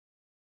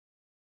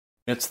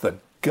It's the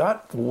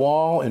gut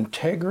wall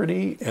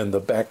integrity and the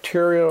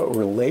bacterial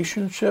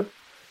relationship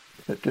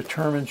that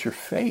determines your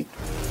fate.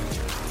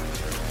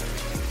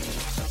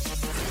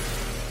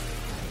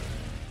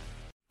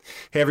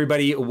 Hey,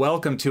 everybody.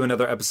 Welcome to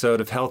another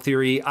episode of Health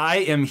Theory. I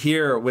am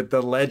here with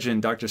the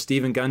legend, Dr.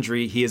 Stephen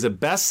Gundry. He is a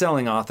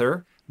best-selling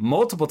author,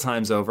 multiple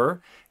times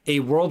over, a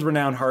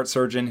world-renowned heart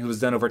surgeon who has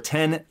done over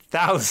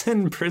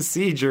 10,000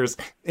 procedures,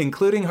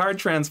 including heart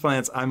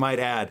transplants, I might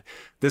add.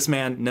 This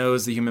man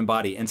knows the human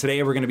body. And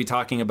today we're going to be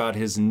talking about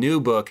his new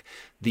book,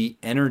 The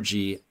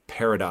Energy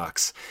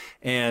Paradox.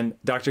 And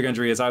Dr.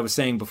 Gundry, as I was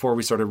saying before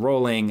we started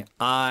rolling,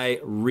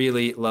 I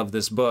really love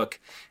this book.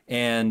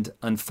 And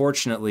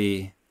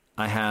unfortunately,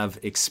 I have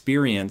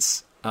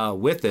experience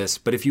with this,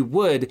 but if you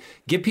would,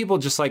 give people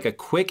just like a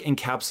quick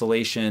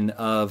encapsulation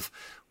of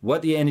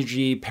what the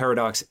energy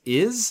paradox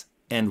is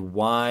and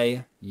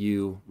why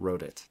you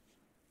wrote it.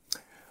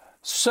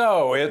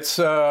 So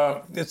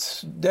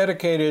it's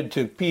dedicated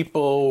to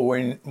people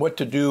what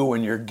to do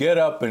when your get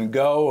up and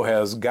go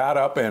has got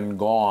up and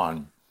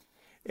gone.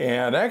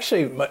 And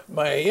actually,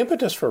 my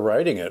impetus for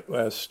writing it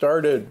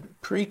started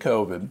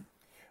pre-COVID.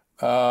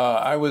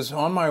 I was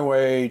on my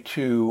way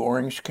to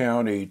Orange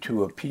County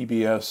to a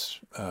PBS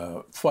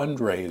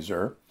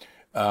fundraiser,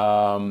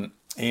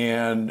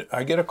 and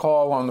I get a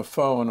call on the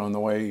phone on the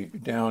way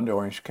down to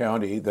Orange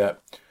County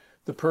that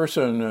the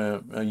person,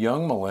 a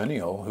young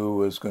millennial who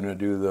was going to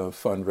do the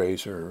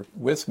fundraiser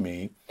with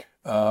me,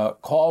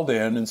 called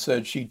in and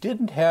said she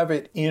didn't have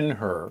it in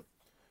her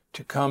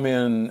to come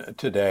in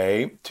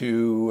today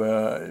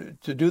to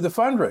do the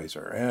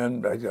fundraiser.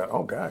 And I said,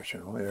 oh gosh,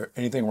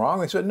 anything wrong?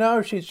 They said,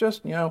 no, she's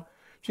just,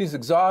 she's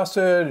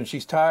exhausted and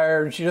she's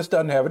tired and she just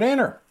doesn't have it in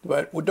her.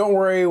 But don't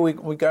worry,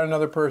 we got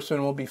another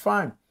person, we'll be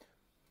fine.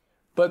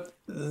 But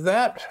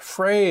that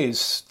phrase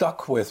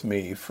stuck with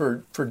me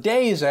for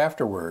days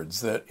afterwards,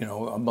 that,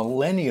 a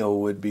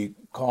millennial would be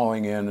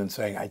calling in and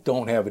saying, I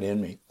don't have it in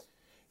me.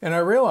 And I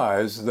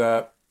realized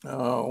that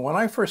when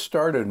I first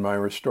started my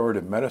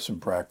restorative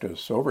medicine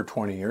practice over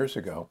 20 years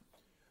ago,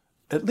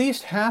 at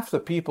least half the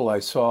people I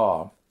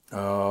saw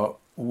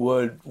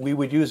we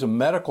would use a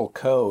medical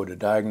code, a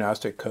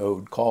diagnostic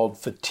code called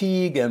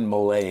fatigue and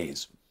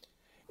malaise.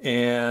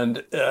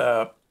 And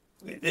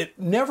it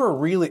never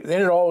really, and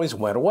it always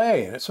went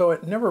away. And so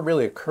it never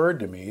really occurred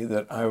to me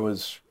that I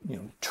was,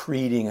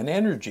 treating an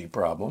energy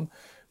problem.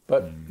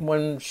 But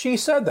when she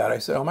said that, I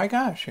said, oh my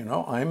gosh,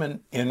 I'm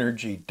an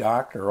energy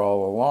doctor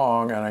all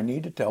along, and I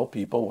need to tell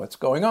people what's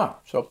going on.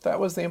 So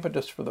that was the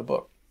impetus for the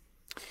book.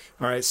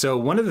 All right. So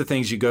one of the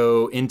things you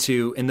go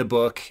into in the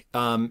book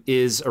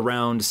is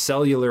around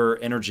cellular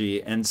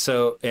energy and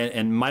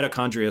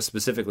mitochondria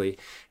specifically.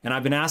 And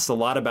I've been asked a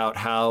lot about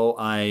how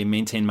I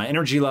maintain my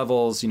energy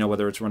levels,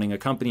 whether it's running a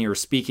company or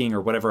speaking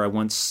or whatever. I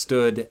once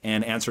stood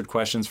and answered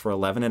questions for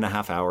 11 and a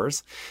half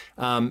hours.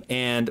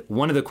 And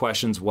one of the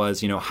questions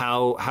was,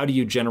 how do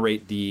you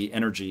generate the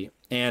energy?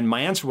 And my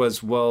answer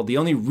was, well, the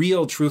only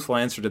real truthful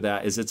answer to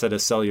that is it's at a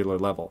cellular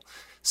level.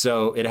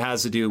 So it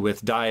has to do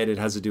with diet, it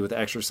has to do with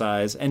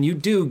exercise, and you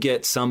do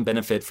get some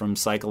benefit from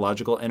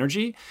psychological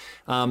energy.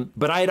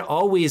 But I had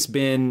always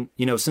been,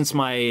 since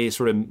my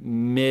sort of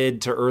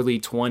mid to early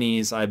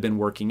 20s, I've been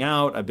working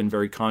out, I've been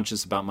very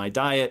conscious about my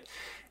diet.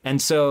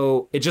 And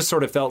so it just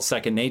sort of felt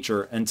second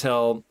nature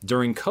until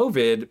during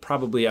COVID,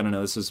 probably, I don't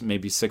know, this was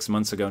maybe 6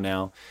 months ago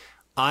now,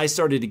 I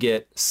started to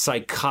get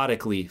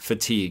psychotically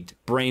fatigued,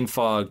 brain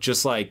fog,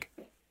 just like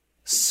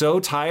so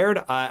tired.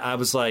 I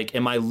was like,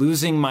 am I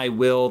losing my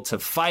will to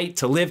fight,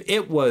 to live?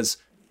 It was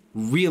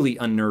really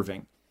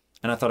unnerving.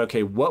 And I thought,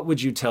 okay, what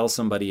would you tell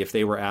somebody if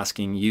they were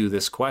asking you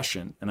this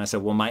question? And I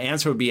said, well, my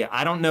answer would be,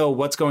 I don't know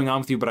what's going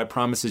on with you, but I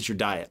promise it's your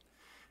diet.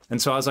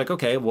 And so I was like,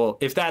 okay, well,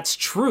 if that's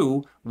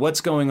true,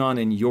 what's going on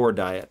in your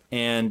diet?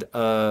 And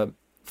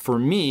for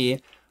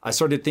me, I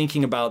started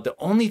thinking about the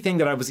only thing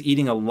that I was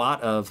eating a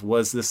lot of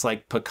was this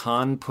like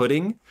pecan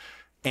pudding.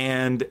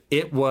 And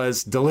it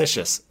was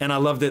delicious. And I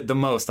loved it the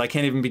most. I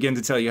can't even begin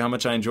to tell you how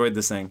much I enjoyed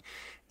this thing.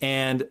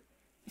 And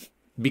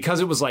because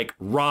it was like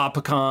raw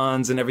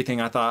pecans and everything,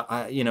 I thought,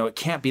 it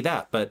can't be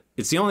that. But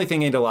it's the only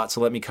thing I ate a lot,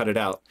 so let me cut it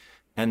out.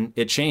 And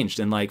it changed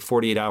in like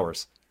 48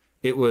 hours.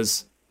 It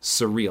was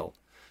surreal.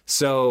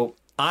 So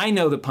I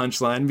know the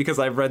punchline because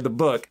I've read the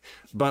book,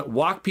 but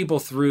walk people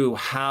through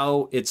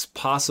how it's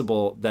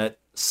possible that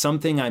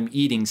something I'm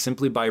eating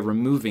simply by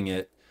removing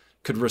it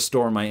could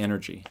restore my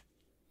energy.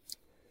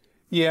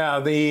 Yeah,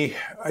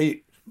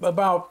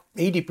 about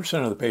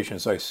 80% of the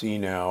patients I see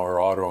now are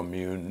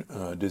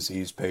autoimmune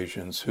disease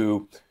patients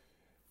who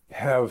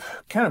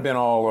have kind of been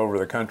all over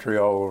the country,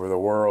 all over the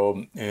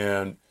world,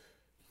 and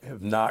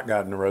have not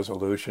gotten a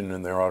resolution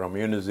in their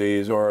autoimmune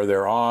disease, or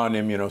they're on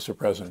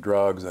immunosuppressant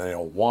drugs and they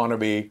don't want to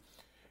be.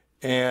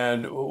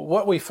 And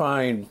what we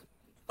find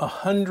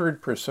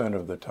 100%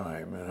 of the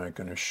time, and I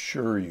can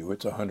assure you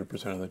it's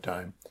 100% of the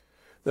time,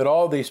 that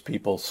all these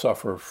people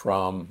suffer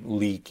from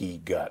leaky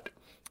gut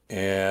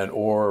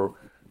or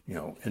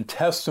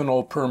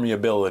intestinal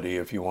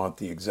permeability, if you want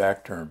the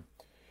exact term.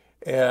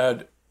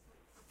 And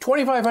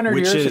 2,500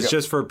 years ago... Which is,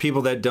 just for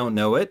people that don't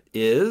know it,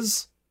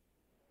 is...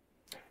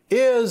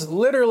 is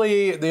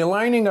literally the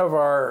lining of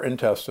our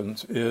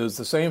intestines is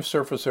the same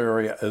surface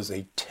area as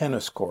a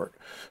tennis court.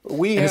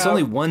 It's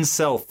only one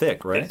cell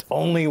thick, right? It's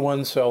only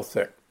one cell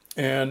thick.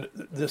 And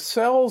the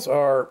cells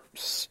are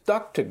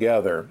stuck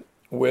together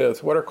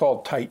with what are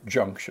called tight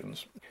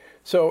junctions.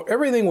 So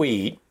everything we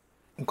eat,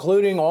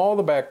 including all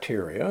the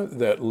bacteria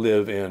that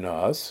live in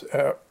us,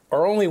 are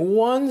only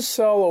one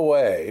cell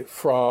away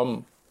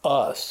from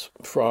us.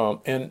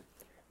 And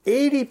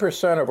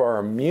 80% of our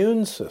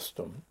immune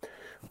system,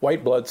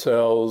 white blood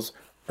cells,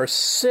 are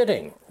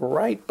sitting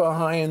right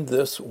behind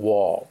this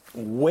wall,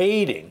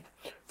 waiting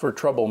for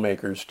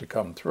troublemakers to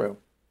come through.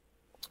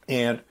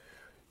 And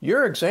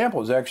your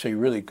example is actually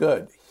really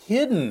good.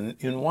 Hidden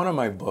in one of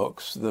my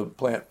books, the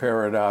Plant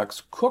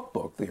Paradox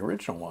Cookbook, the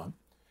original one,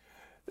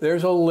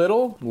 there's a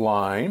little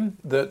line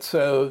that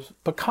says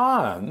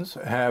pecans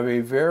have a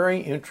very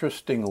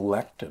interesting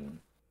lectin.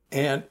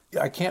 And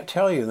I can't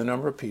tell you the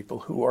number of people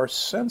who are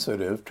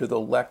sensitive to the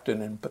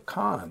lectin in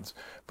pecans,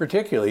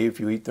 particularly if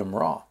you eat them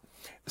raw.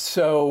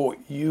 So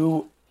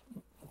you,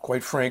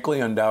 quite frankly,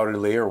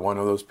 undoubtedly are one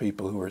of those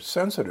people who are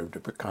sensitive to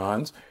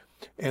pecans.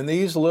 And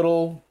these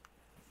little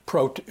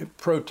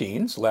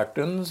proteins,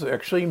 lectins,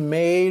 actually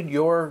made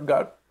your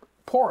gut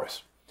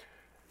porous.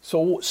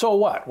 So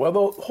what? Well,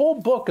 the whole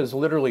book is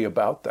literally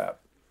about that.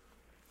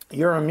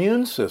 Your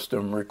immune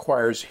system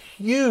requires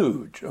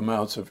huge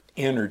amounts of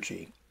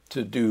energy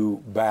to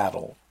do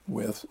battle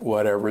with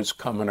whatever is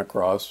coming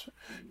across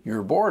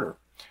your border.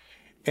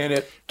 And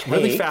it takes...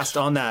 Really fast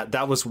on that.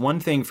 That was one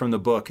thing from the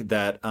book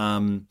that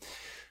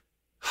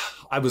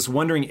I was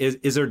wondering,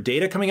 is there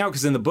data coming out?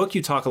 Because in the book,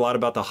 you talk a lot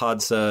about the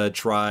Hadza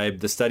tribe,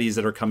 the studies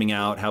that are coming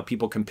out, how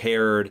people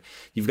compared.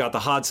 You've got the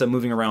Hadza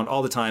moving around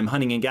all the time,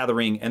 hunting and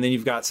gathering, and then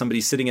you've got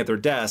somebody sitting at their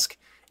desk.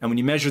 And when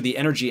you measure the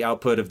energy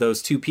output of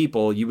those two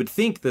people, you would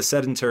think the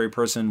sedentary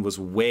person was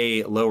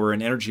way lower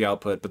in energy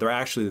output, but they're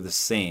actually the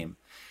same.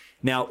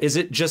 Now, is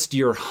it just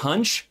your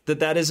hunch that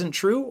that isn't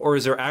true, or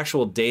is there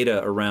actual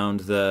data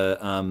around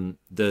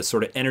the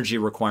sort of energy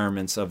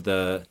requirements of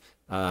the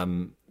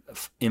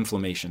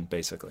inflammation,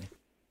 basically?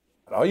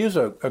 I'll use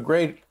a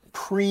great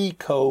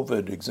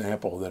pre-COVID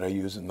example that I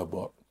use in the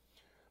book.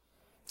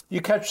 You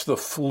catch the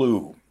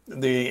flu,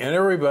 and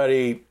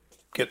everybody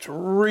gets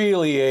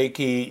really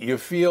achy. You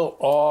feel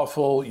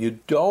awful. You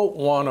don't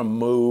want to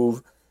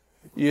move.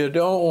 You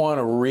don't want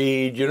to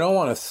read. You don't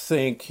want to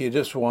think. You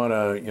just want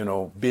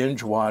to,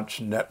 binge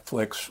watch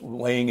Netflix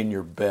laying in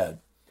your bed.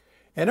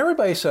 And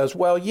everybody says,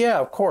 well, yeah,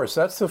 of course,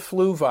 that's the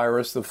flu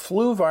virus. The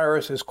flu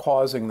virus is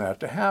causing that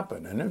to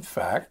happen. And in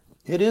fact,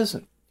 it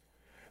isn't.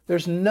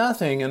 There's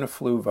nothing in a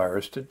flu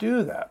virus to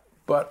do that.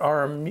 But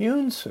our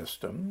immune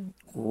system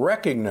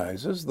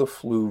recognizes the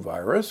flu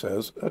virus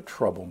as a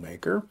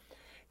troublemaker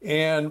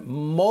and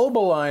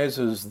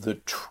mobilizes the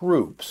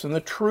troops. And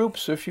the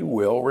troops, if you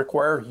will,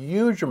 require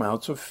huge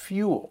amounts of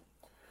fuel.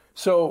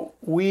 So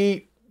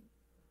we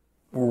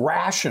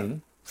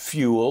ration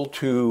fuel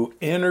to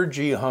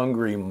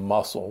energy-hungry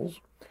muscles,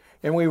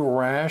 and we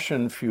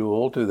ration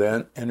fuel to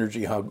then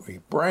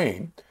energy-hungry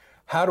brain.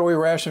 How do we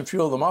ration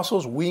fuel to the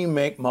muscles? We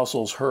make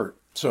muscles hurt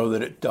so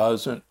that it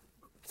doesn't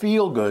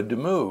feel good to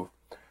move.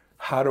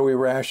 How do we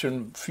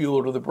ration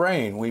fuel to the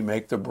brain? We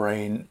make the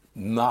brain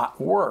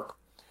not work.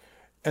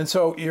 And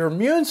so your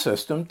immune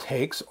system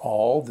takes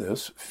all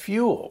this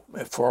fuel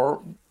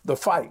for the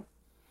fight.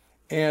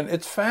 And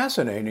it's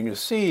fascinating to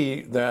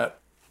see that,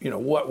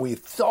 what we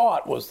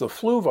thought was the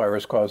flu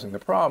virus causing the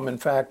problem, in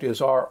fact,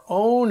 is our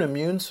own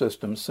immune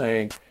system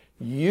saying,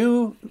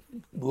 you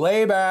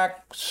lay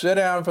back, sit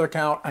down for the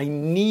count, I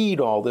need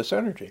all this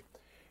energy.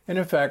 And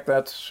in fact,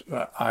 that's,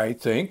 I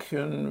think,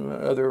 and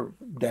other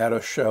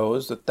data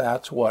shows that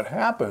that's what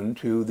happened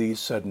to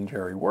these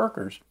sedentary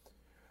workers.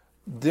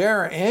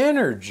 Their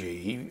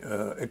energy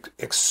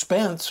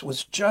expense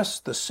was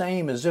just the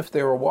same as if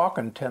they were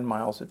walking 10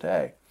 miles a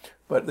day,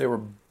 but they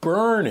were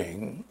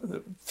burning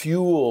the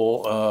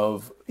fuel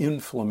of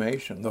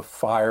inflammation, the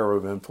fire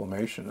of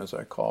inflammation, as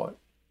I call it.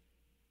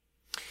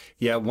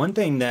 Yeah, one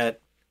thing that,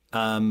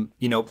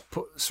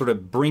 sort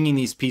of bringing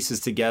these pieces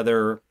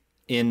together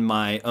in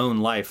my own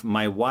life,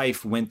 my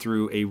wife went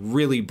through a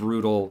really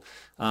brutal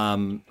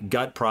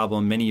gut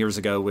problem many years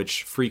ago,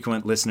 which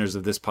frequent listeners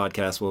of this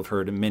podcast will have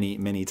heard many,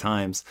 many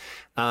times.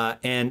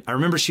 And I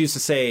remember she used to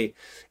say,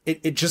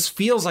 it just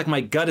feels like my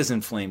gut is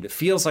inflamed. It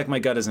feels like my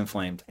gut is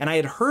inflamed. And I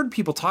had heard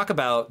people talk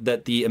about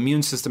that the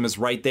immune system is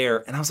right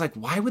there. And I was like,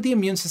 why would the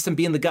immune system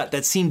be in the gut?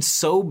 That seemed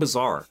so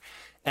bizarre.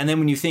 And then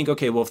when you think,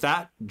 okay, well, if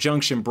that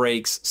junction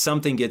breaks,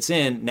 something gets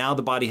in, now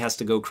the body has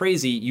to go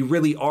crazy. You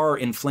really are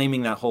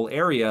inflaming that whole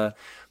area.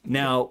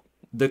 Now,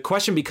 the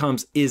question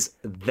becomes, is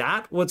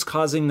that what's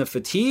causing the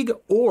fatigue,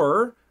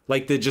 or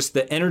like just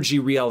the energy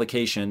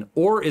reallocation?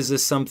 Or is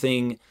this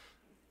something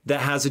that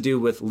has to do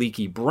with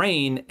leaky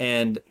brain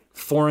and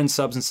foreign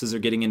substances are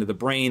getting into the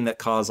brain that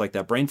cause like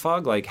that brain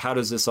fog? Like, how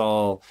does this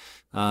all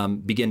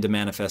begin to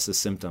manifest as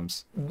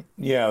symptoms?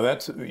 Yeah,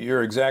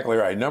 you're exactly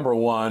right. Number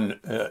one,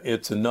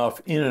 it's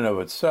enough in and of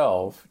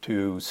itself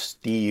to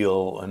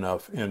steal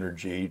enough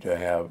energy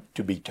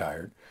to be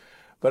tired.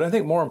 But I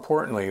think more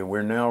importantly,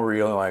 we're now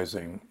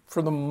realizing,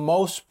 for the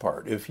most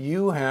part, if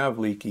you have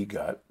leaky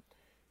gut,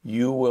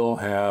 you will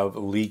have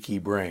leaky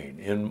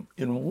brain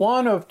in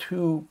one of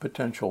two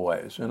potential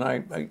ways, and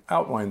I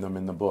outline them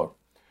in the book.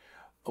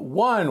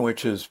 One,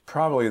 which is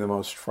probably the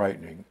most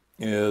frightening,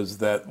 is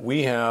that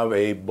we have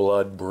a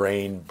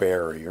blood-brain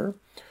barrier,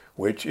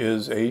 which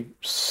is a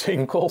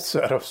single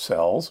set of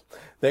cells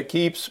that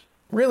keeps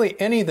really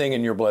anything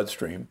in your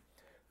bloodstream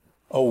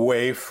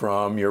away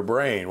from your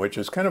brain, which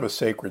is kind of a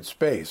sacred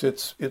space.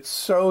 It's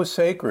so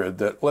sacred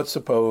that, let's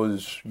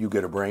suppose you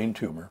get a brain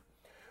tumor,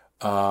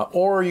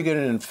 or you get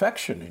an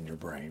infection in your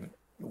brain.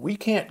 We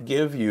can't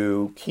give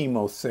you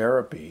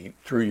chemotherapy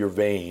through your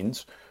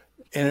veins,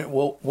 and it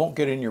won't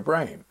get in your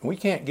brain. We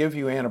can't give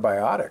you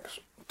antibiotics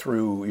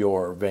through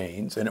your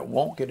veins, and it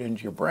won't get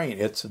into your brain.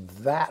 It's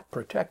that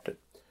protected.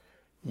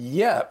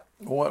 Yet,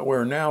 what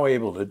we're now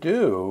able to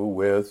do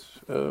with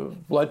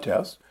blood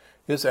tests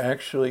is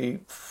actually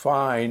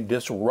find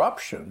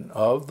disruption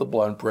of the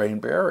blood-brain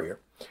barrier.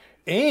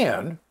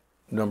 And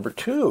number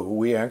two,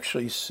 we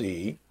actually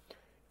see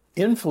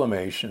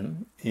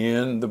inflammation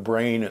in the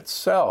brain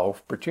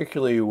itself,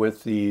 particularly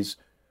with these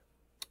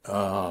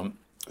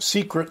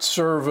Secret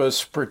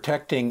Service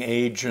protecting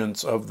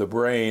agents of the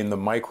brain, the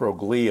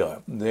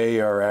microglia. They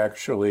are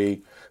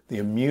actually the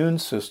immune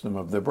system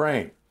of the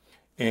brain.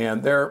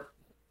 And they're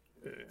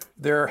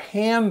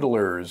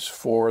handlers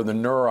for the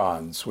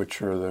neurons,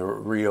 which are the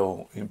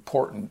real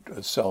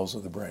important cells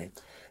of the brain.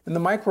 And the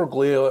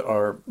microglia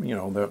are,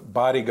 the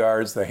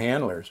bodyguards, the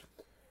handlers.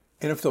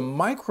 And if the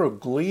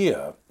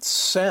microglia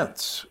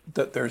sense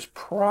that there's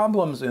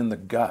problems in the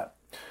gut,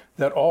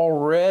 that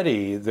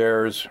already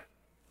there's,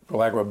 for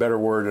lack of a better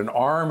word, an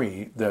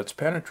army that's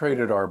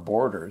penetrated our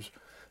borders,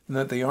 and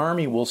that the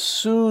army will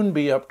soon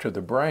be up to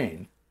the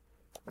brain,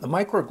 the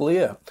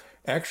microglia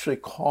actually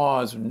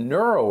cause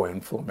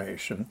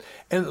neuroinflammation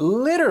and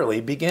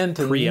literally begin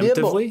to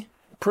Preemptively?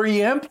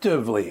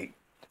 Preemptively.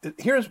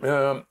 Here's,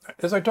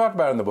 as I talk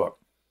about in the book,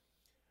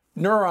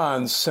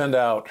 neurons send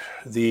out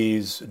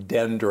these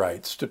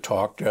dendrites to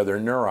talk to other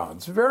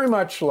neurons, very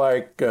much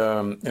like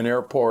an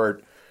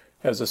airport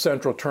has a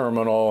central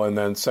terminal and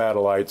then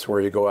satellites where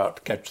you go out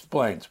to catch the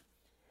planes.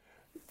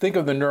 Think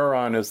of the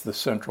neuron as the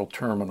central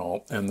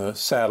terminal, and the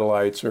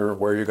satellites are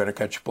where you're going to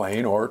catch a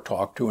plane or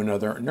talk to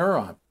another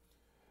neuron.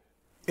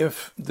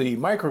 If the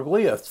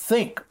microglia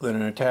think that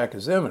an attack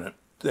is imminent,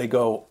 they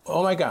go,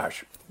 oh my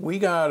gosh, we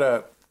got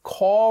to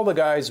call the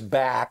guys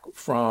back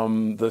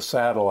from the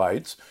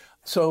satellites.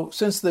 So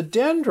since the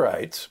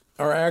dendrites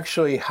are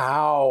actually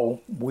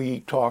how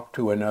we talk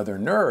to another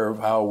nerve,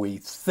 how we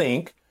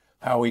think,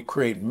 how we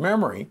create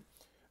memory,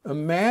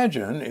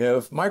 imagine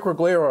if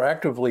microglia are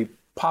actively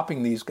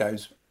popping these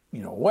guys,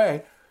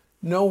 away.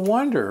 No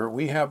wonder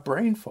we have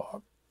brain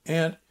fog.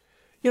 And,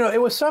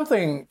 it was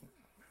something,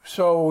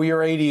 so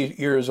you're 80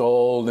 years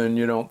old and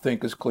you don't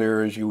think as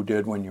clear as you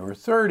did when you were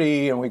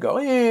 30, and we go,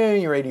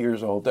 you're 80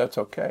 years old, that's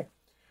okay.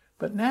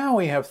 But now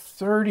we have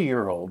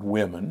 30-year-old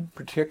women,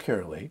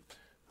 particularly,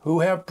 who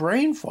have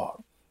brain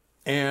fog.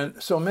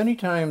 And so many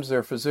times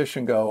their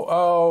physician go,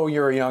 oh,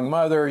 you're a young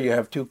mother, you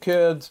have 2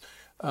 kids,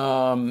 you're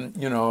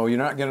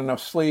not getting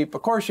enough sleep.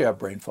 Of course you have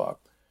brain fog.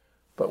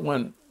 But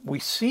when we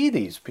see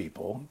these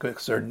people,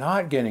 because they're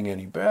not getting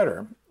any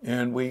better,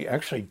 and we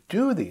actually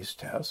do these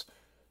tests,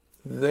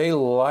 they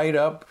light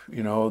up,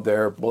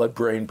 their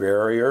blood-brain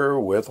barrier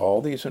with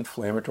all these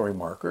inflammatory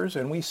markers,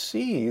 and we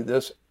see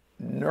this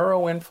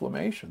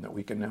neuroinflammation that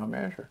we can now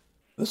measure.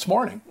 This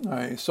morning,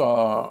 I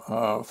saw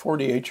a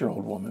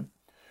 48-year-old woman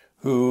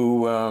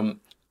who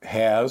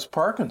has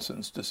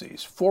Parkinson's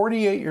disease,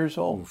 48 years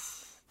old.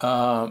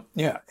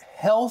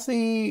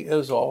 Healthy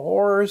as a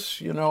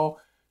horse,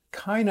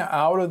 kind of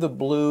out of the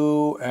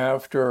blue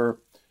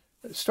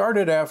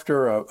started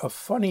after a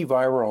funny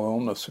viral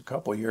illness a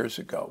couple years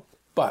ago.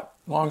 But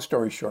long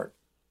story short,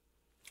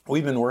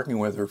 we've been working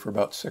with her for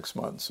about 6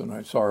 months, and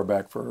I saw her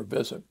back for her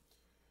visit.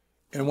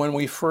 And when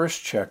we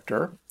first checked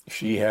her,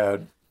 she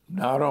had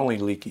not only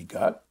leaky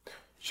gut,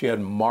 she had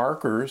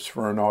markers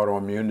for an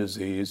autoimmune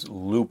disease,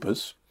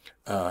 lupus,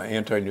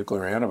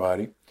 anti-nuclear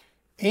antibody,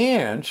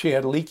 and she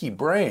had leaky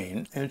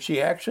brain, and she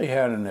actually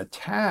had an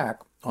attack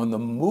on the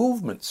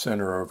movement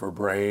center of her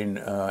brain,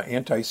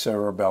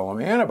 anti-cerebellum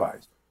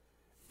antibodies.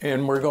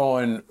 And we're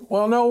going,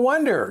 well, no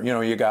wonder,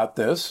 you got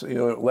this,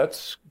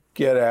 let's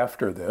get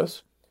after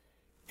this.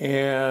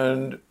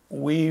 And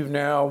we've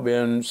now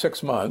been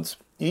 6 months.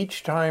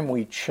 Each time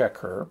we check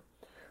her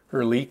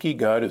leaky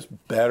gut is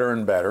better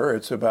and better.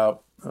 It's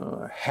about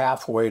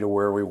halfway to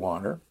where we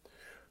want her.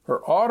 Her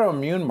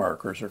autoimmune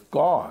markers are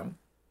gone.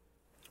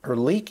 Her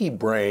leaky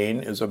brain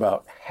is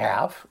about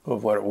half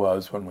of what it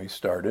was when we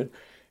started.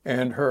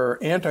 And her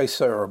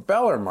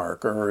anticerebellar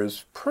marker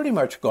is pretty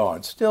much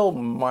gone, still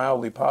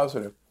mildly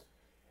positive.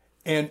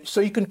 And so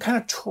you can kind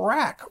of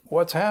track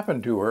what's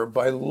happened to her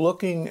by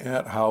looking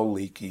at how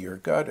leaky her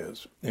gut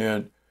is.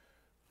 And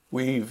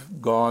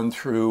we've gone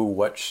through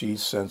what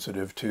she's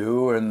sensitive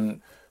to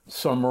and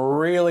some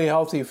really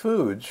healthy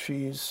foods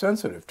she's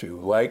sensitive to,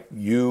 like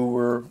you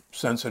were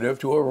sensitive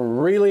to a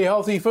really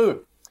healthy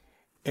food.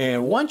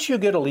 And once you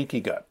get a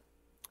leaky gut,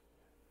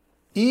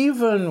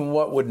 even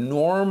what would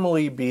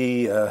normally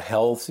be a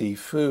healthy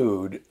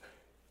food,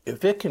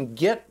 if it can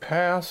get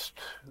past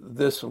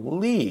this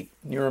leak,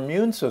 your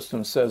immune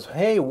system says,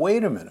 hey,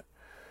 wait a minute.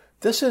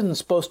 This isn't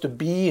supposed to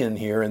be in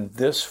here in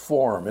this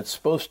form. It's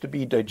supposed to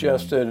be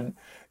digested.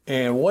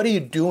 And what are you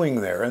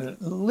doing there? And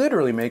it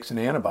literally makes an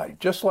antibody.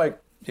 Just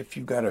like if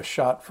you got a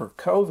shot for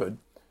COVID,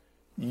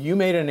 you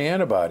made an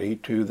antibody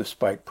to the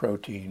spike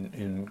protein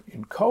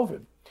in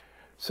COVID.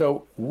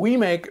 So we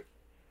make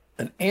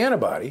an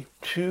antibody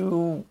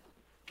to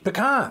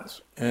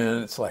pecans.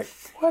 And it's like,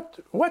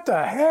 what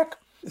the heck?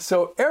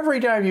 So every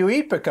time you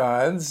eat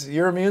pecans,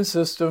 your immune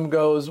system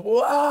goes,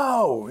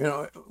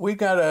 wow, we've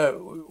got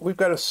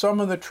to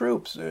summon the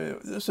troops.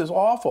 This is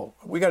awful.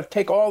 We got to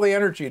take all the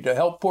energy to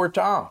help poor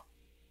Tom.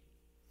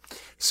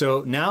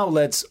 So now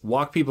let's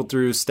walk people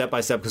through step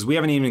by step, because we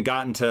haven't even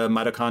gotten to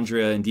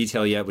mitochondria in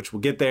detail yet, which we'll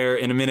get there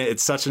in a minute.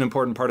 It's such an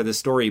important part of this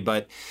story.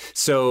 But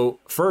so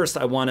first,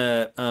 I want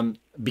to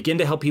begin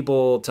to help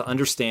people to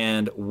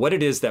understand what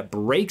it is that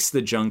breaks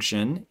the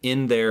junction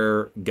in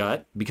their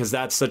gut, because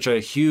that's such a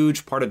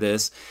huge part of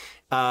this.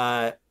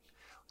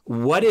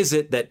 What is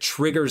it that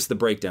triggers the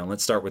breakdown?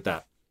 Let's start with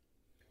that.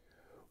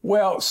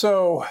 Well,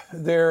 so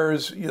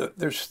there's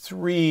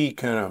three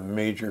kind of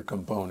major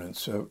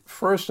components. So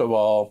first of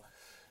all,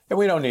 and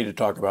we don't need to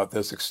talk about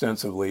this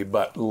extensively,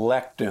 but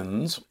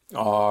lectins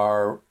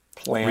are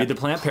plant... Read the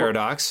plant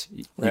paradox.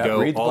 You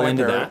go all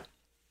into that.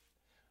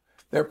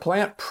 They're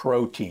plant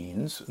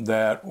proteins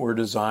that were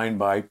designed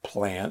by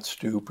plants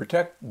to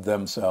protect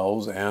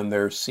themselves and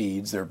their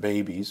seeds, their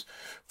babies,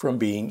 from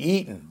being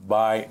eaten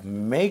by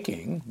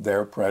making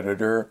their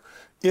predator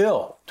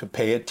ill, to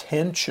pay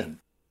attention.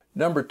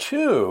 Number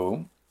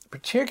two,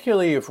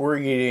 particularly if we're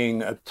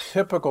eating a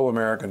typical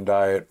American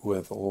diet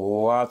with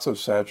lots of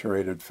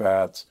saturated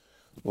fats,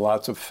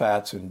 lots of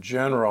fats in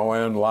general,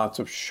 and lots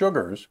of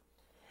sugars,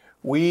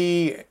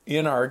 we,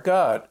 in our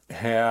gut,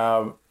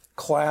 have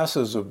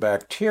classes of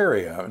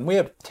bacteria, and we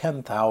have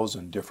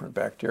 10,000 different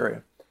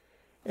bacteria.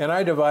 And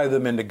I divide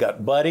them into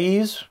gut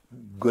buddies,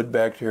 good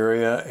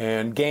bacteria,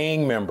 and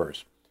gang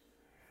members.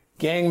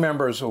 Gang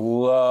members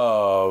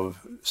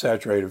love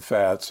saturated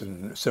fats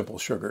and simple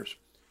sugars.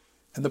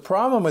 And the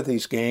problem with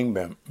these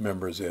gang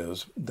members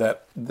is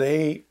that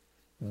they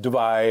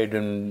divide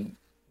and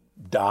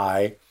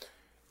die,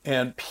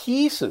 and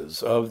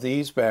pieces of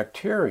these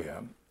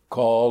bacteria,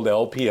 called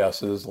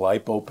LPSs,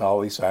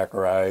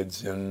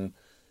 lipopolysaccharides, in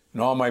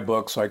all my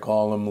books I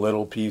call them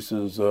little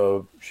pieces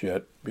of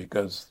shit,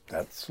 because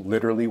that's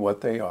literally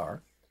what they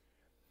are.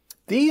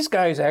 These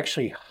guys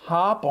actually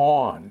hop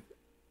on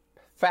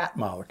fat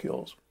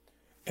molecules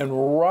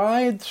and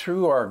ride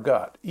through our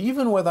gut,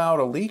 even without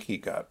a leaky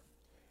gut.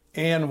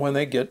 And when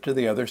they get to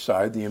the other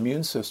side, the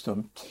immune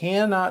system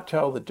cannot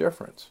tell the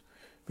difference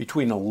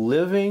between a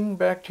living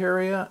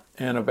bacteria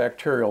and a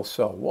bacterial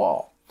cell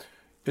wall.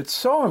 It's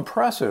so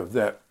impressive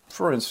that,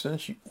 for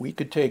instance, we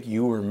could take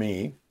you or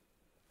me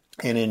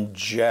and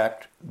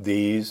inject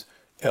these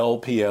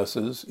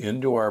LPSs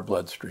into our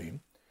bloodstream,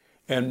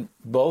 and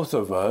both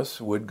of us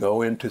would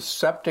go into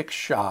septic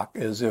shock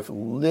as if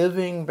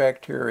living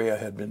bacteria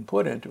had been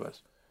put into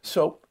us.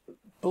 So,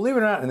 believe it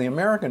or not, in the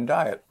American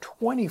diet,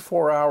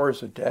 24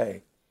 hours a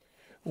day,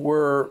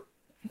 we're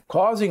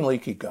causing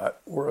leaky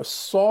gut, we're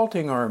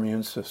assaulting our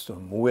immune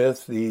system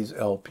with these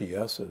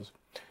LPSs.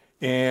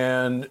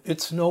 And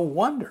it's no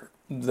wonder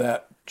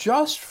that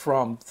just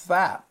from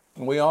that,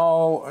 we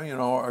all,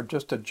 are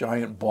just a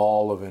giant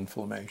ball of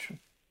inflammation.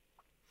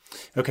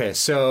 Okay,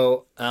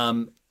 so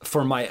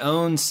for my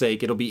own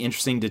sake, it'll be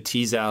interesting to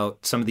tease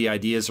out some of the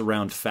ideas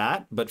around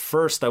fat. But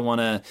first, I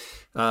want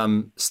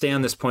to stay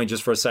on this point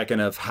just for a second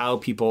of how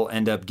people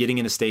end up getting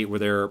in a state where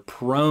they're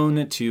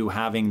prone to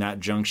having that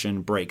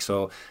junction break.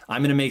 So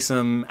I'm going to make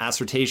some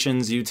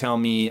assertions, you tell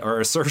me, or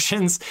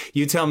assertions,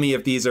 you tell me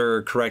if these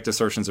are correct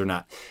assertions or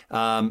not.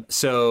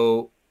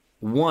 So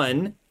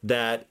one,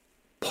 that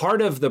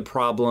part of the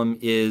problem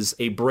is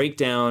a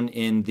breakdown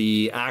in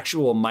the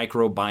actual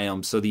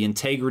microbiome, so the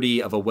integrity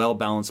of a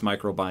well-balanced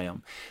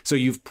microbiome. So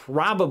you've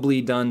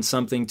probably done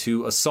something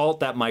to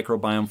assault that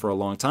microbiome for a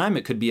long time.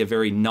 It could be a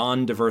very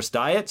non-diverse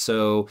diet,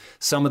 so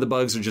some of the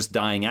bugs are just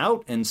dying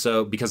out, and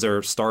so because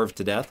they're starved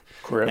to death.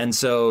 Correct. And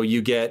so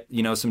you get,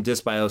 some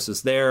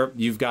dysbiosis there.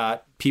 You've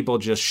got people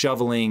just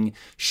shoveling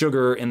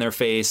sugar in their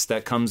face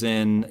that comes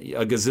in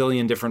a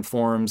gazillion different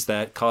forms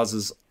that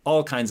causes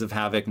all kinds of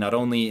havoc, not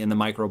only in the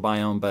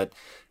microbiome, but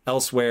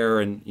elsewhere.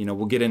 And,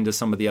 we'll get into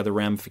some of the other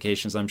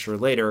ramifications, I'm sure,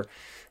 later.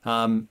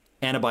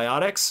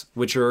 Antibiotics,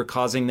 which are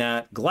causing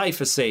that,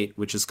 glyphosate,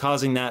 which is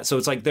causing that. So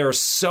it's like there are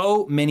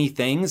so many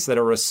things that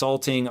are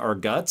assaulting our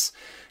guts.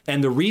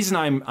 And the reason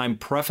I'm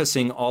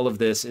prefacing all of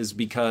this is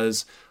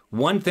because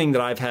one thing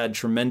that I've had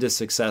tremendous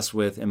success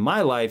with in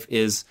my life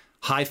is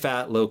high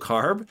fat, low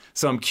carb.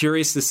 So I'm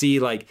curious to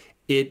see,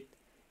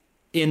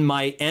 in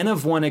my N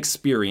of 1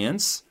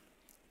 experience,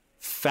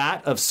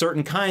 fat of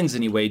certain kinds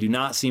anyway do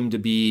not seem to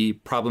be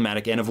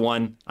problematic. N of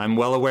 1, I'm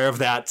well aware of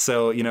that.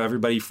 So,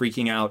 everybody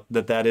freaking out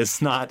that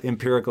is not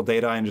empirical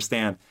data, I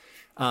understand.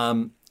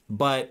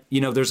 But,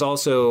 there's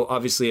also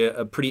obviously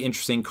a pretty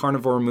interesting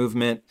carnivore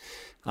movement.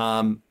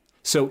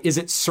 So is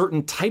it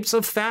certain types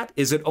of fat?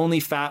 Is it only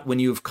fat when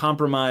you've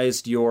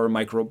compromised your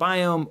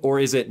microbiome? Or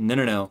is it,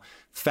 no,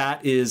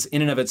 fat is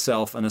in and of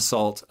itself an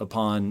assault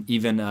upon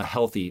even a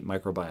healthy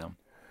microbiome?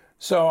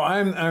 So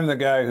I'm the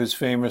guy who's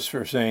famous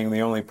for saying the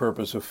only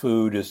purpose of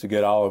food is to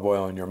get olive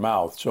oil in your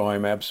mouth. So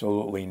I'm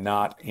absolutely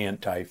not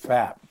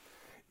anti-fat.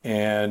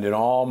 And in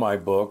all my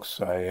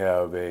books, I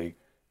have a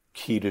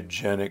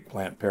ketogenic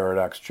plant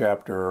paradox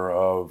chapter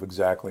of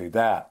exactly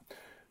that.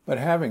 But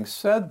having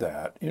said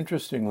that,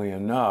 interestingly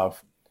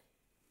enough,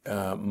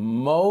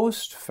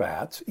 most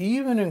fats,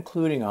 even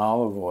including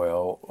olive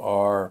oil,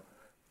 are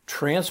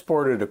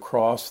transported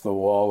across the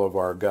wall of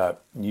our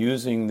gut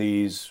using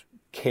these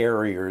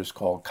carriers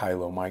called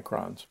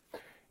chylomicrons.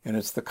 And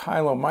it's the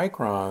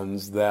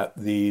chylomicrons that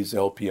these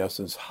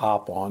LPSs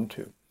hop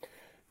onto.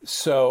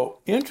 So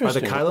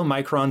interesting. Are the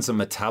chylomicrons a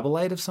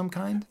metabolite of some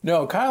kind?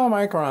 No,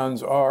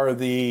 chylomicrons are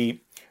the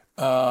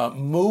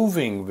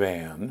moving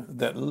van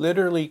that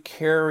literally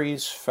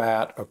carries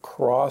fat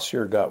across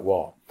your gut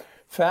wall.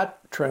 Fat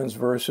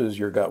transverses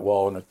your gut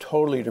wall in a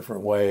totally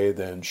different way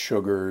than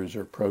sugars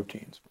or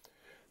proteins.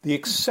 The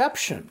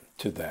exception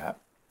to that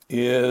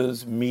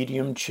is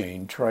medium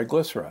chain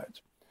triglycerides.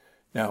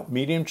 Now,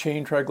 medium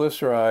chain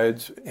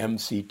triglycerides,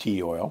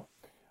 MCT oil,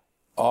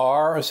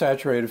 are a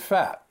saturated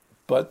fat,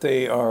 but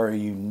they are a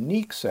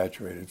unique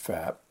saturated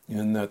fat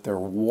in that they're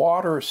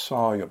water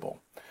soluble.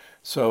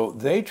 So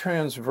they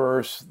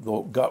transverse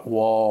the gut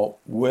wall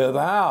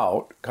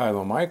without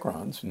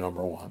chylomicrons,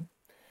 number one,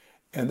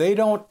 and they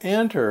don't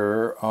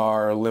enter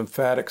our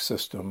lymphatic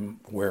system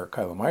where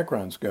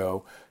chylomicrons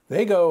go.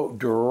 They go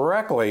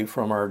directly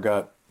from our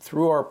gut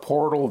through our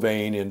portal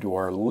vein into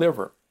our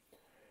liver.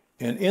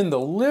 And in the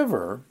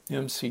liver,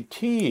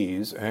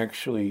 MCTs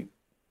actually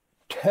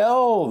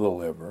tell the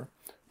liver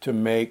to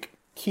make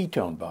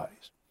ketone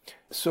bodies.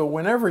 So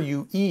whenever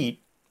you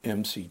eat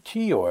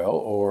MCT oil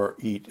or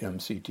eat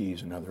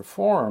MCTs in other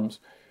forms,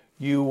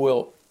 you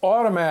will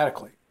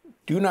automatically,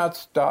 do not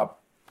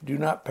stop, do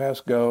not pass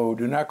go,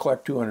 do not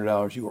collect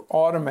 $200, you will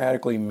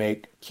automatically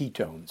make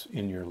ketones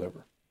in your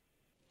liver.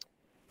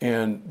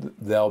 And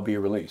they'll be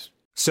released.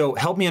 So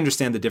help me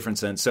understand the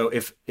difference then. So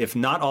if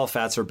not all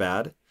fats are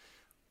bad,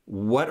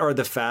 what are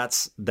the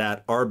fats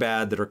that are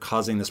bad that are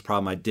causing this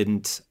problem? I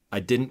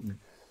didn't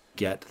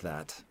get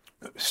that.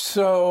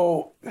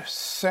 So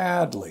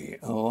sadly,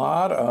 a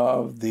lot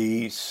of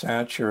the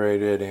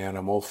saturated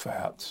animal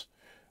fats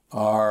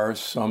are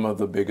some of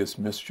the biggest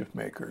mischief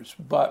makers.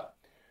 But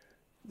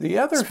the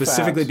other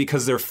specifically fats,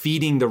 because they're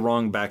feeding the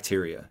wrong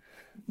bacteria.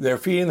 They're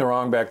feeding the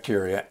wrong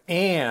bacteria.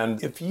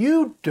 And if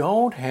you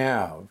don't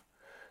have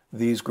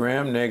these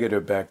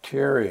gram-negative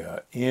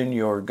bacteria in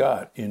your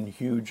gut in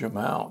huge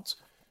amounts,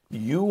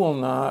 you will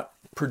not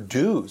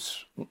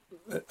produce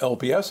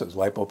LPSs,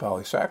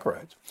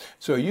 lipopolysaccharides.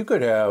 So you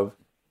could have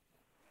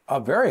a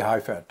very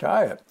high-fat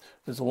diet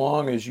as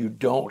long as you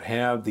don't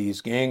have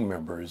these gang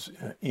members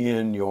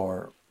in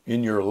your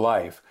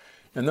life.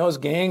 And those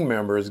gang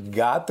members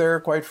got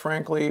there, quite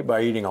frankly,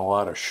 by eating a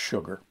lot of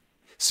sugar.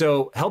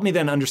 So help me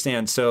then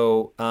understand.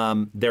 So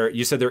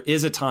you said there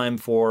is a time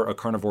for a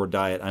carnivore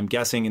diet. I'm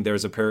guessing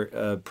there's a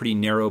pretty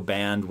narrow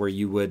band where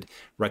you would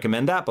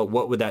recommend that, but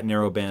what would that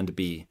narrow band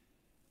be?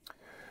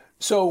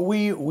 So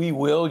we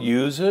will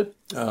use it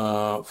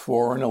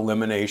for an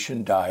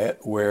elimination diet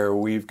where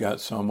we've got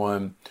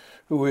someone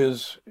who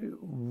is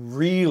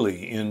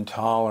really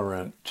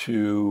intolerant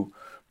to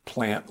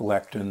plant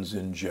lectins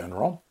in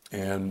general,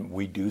 and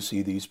we do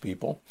see these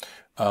people.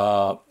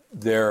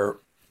 They're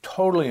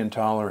totally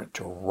intolerant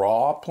to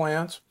raw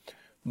plants.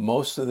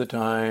 Most of the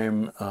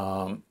time,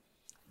 the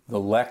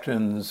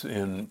lectins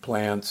in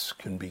plants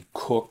can be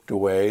cooked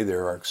away.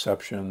 There are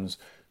exceptions.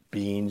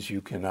 Beans,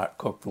 you cannot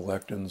cook the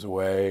lectins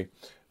away.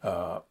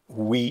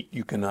 Wheat,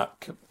 you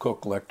cannot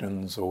cook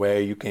lectins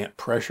away. You can't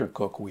pressure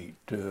cook wheat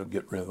to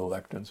get rid of the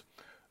lectins.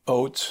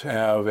 Oats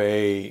have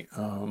a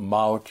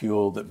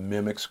molecule that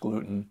mimics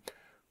gluten.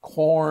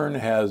 Corn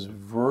has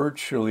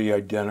virtually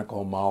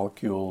identical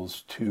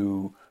molecules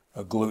to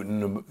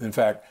gluten. In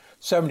fact,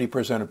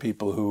 70% of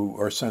people who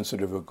are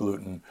sensitive to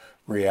gluten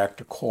react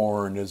to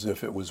corn as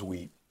if it was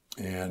wheat.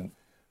 And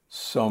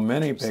so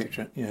many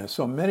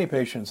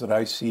patients that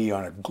I see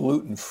on a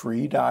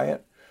gluten-free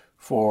diet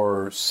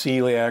for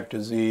celiac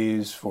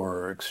disease,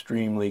 for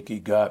extreme leaky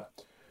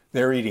gut,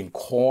 they're eating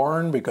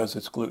corn because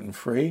it's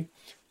gluten-free.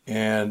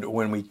 And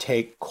when we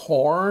take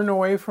corn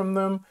away from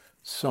them,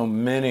 so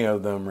many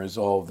of them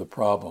resolve the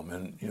problem.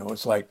 And,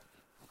 it's like,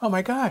 oh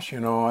my gosh,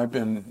 I've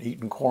been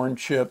eating corn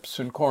chips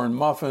and corn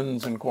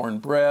muffins and corn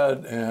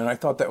bread, and I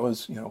thought that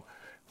was,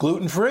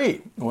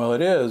 gluten-free. Well,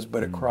 it is,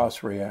 but it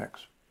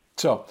cross-reacts.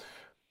 So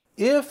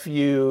if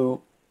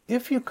you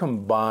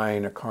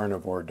combine a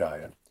carnivore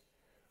diet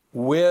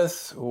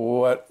with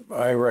what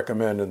I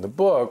recommend in the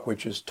book,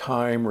 which is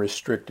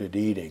time-restricted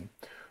eating,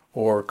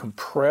 or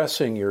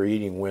compressing your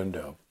eating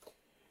window,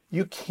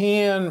 you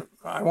can,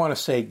 I want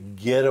to say,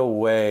 get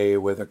away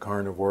with a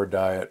carnivore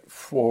diet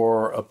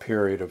for a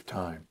period of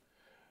time.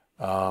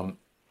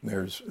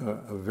 There's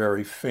a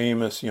very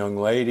famous young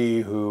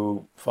lady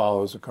who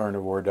follows a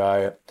carnivore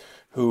diet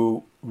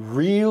who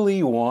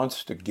really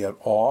wants to get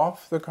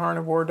off the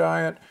carnivore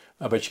diet,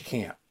 but she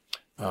can't.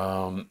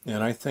 And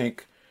I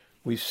think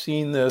we've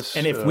seen this.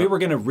 And if we were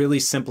going to really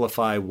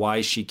simplify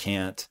why she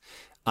can't,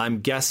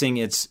 I'm guessing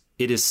it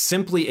is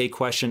simply a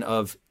question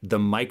of the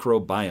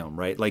microbiome,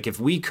 right? Like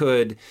if we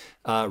could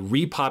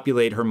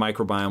repopulate her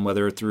microbiome,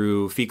 whether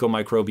through fecal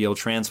microbial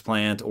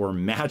transplant or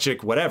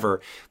magic,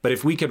 whatever, but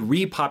if we could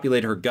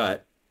repopulate her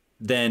gut,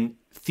 then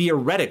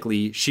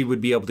theoretically she would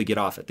be able to get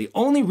off it. The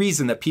only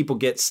reason that people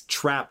get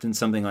trapped in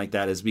something like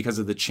that is because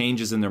of the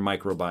changes in their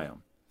microbiome.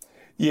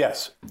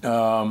 Yes.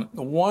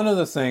 One of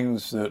the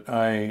things that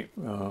I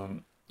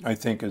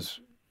think is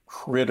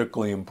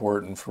critically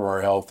important for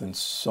our health in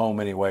so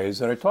many ways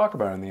that I talk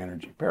about in the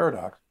energy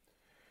paradox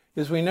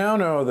is we now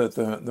know that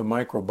the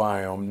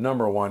microbiome,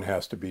 number one,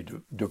 has to be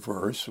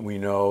diverse. We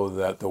know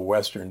that the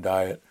Western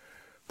diet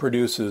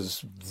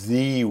produces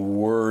the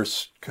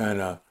worst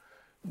kind of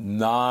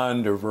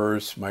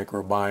non-diverse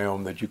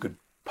microbiome that you could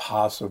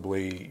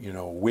possibly,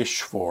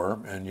 wish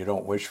for, and you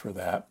don't wish for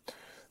that.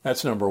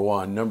 That's number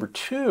one. Number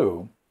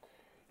two,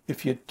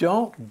 if you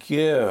don't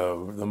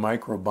give the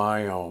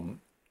microbiome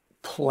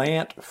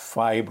plant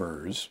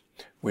fibers,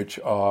 which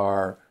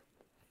are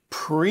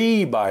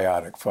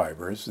prebiotic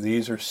fibers,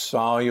 these are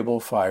soluble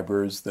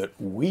fibers that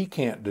we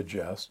can't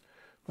digest,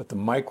 but the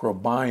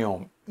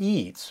microbiome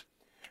eats,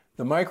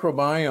 the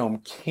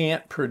microbiome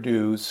can't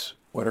produce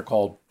what are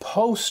called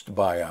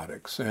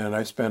postbiotics. And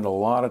I spend a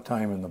lot of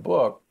time in the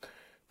book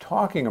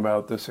talking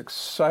about this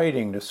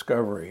exciting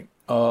discovery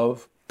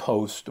of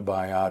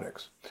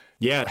postbiotics.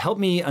 Yeah, help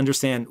me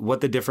understand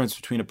what the difference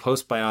between a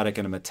postbiotic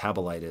and a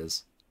metabolite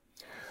is.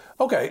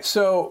 Okay,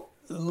 so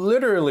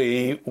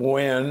literally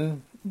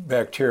when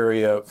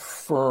bacteria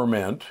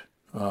ferment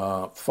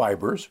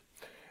fibers,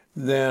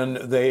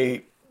 then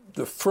the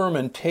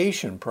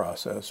fermentation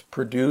process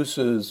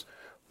produces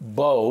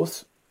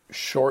both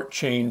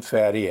short-chain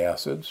fatty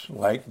acids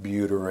like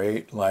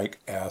butyrate, like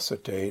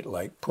acetate,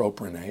 like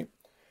propionate,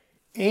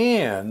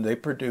 and they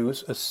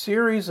produce a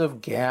series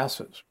of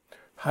gases.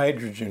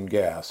 Hydrogen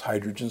gas,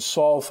 hydrogen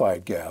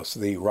sulfide gas,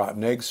 the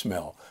rotten egg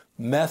smell,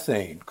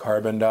 methane,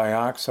 carbon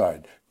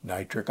dioxide,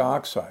 nitric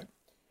oxide.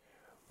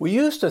 We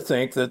used to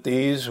think that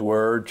these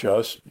were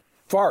just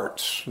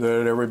farts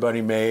that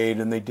everybody made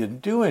and they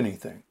didn't do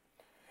anything.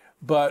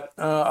 But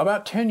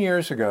about 10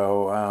 years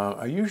ago,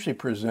 I usually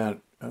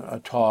present a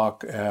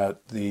talk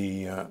at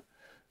the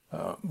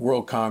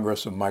World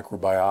Congress of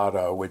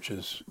Microbiota,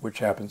 which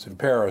happens in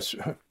Paris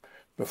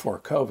before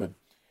COVID.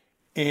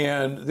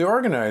 And the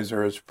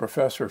organizer is a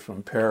professor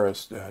from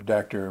Paris,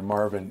 Dr.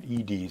 Marvin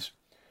Eades.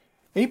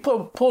 He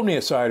pulled me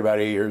aside about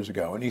 8 years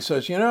ago, and he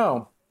says,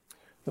 the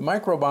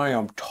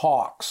microbiome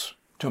talks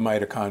to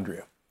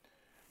mitochondria.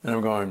 And I'm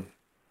going,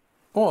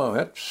 well,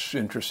 that's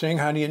interesting.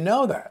 How do you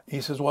know that?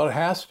 He says, well, it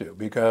has to,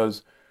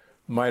 because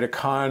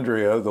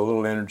mitochondria, the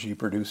little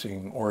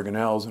energy-producing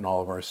organelles in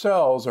all of our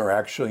cells, are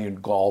actually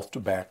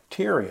engulfed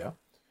bacteria.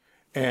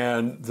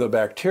 And the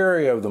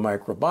bacteria of the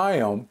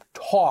microbiome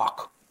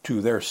talk to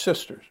their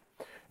sisters,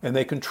 and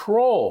they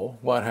control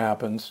what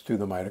happens to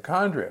the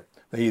mitochondria.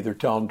 They either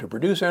tell them to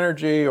produce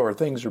energy or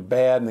things are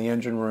bad in the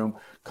engine room,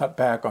 cut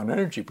back on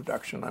energy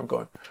production. I'm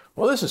going,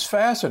 well, this is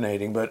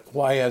fascinating, but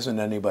why hasn't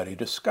anybody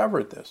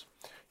discovered this?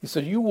 He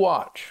said, you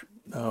watch,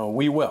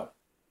 we will.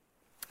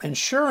 And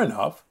sure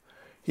enough,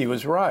 he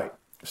was right.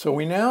 So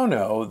we now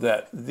know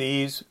that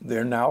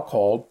they're now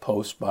called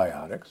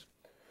postbiotics.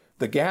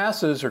 The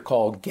gases are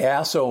called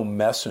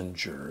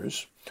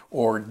gasomessengers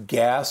or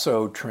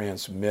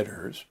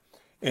gasotransmitters,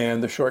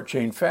 and the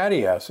short-chain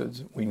fatty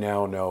acids, we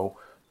now know,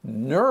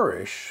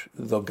 nourish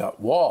the gut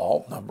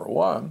wall, number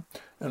one,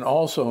 and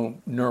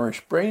also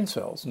nourish brain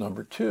cells,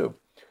 number two.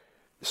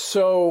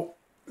 So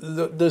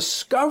the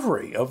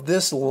discovery of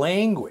this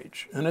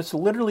language, and it's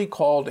literally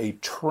called a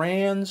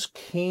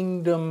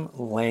trans-kingdom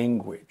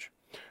language,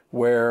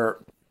 where a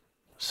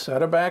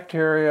set of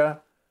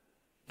bacteria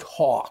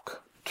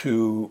talk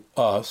to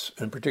us,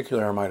 in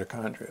particular our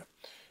mitochondria.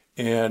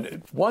 And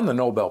it won the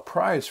Nobel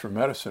Prize for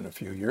Medicine a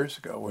few years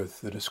ago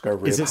with the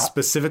discovery of... Is it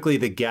specifically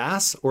the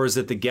gas, or is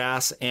it the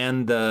gas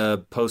and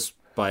the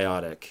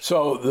postbiotic?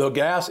 So the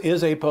gas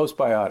is a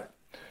postbiotic.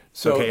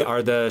 So okay,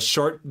 are the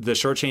short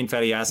chain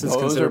fatty acids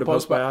considered a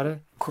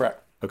postbiotic?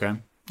 Correct. Okay.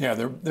 Yeah,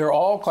 they're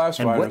all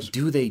classified as... And what as...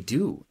 do they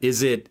do?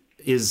 Is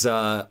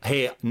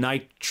hey,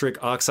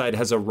 nitric oxide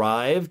has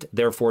arrived,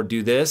 therefore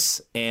do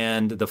this,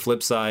 and the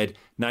flip side,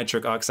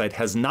 nitric oxide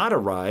has not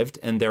arrived,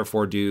 and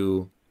therefore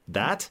do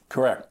that?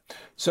 Correct.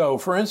 So,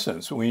 for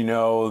instance, we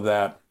know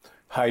that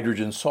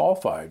hydrogen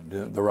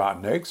sulfide, the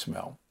rotten egg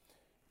smell,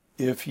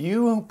 if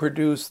you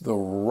produce the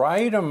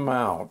right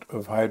amount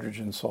of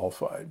hydrogen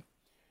sulfide,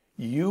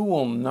 you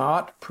will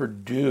not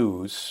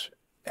produce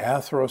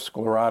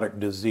atherosclerotic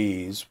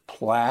disease,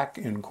 plaque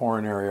in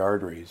coronary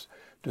arteries,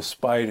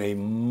 despite a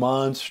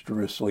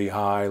monstrously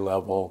high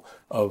level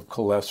of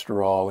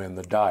cholesterol in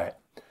the diet.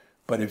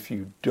 But if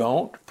you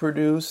don't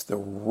produce the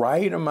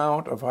right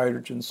amount of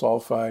hydrogen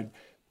sulfide,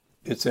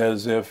 it's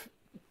as if,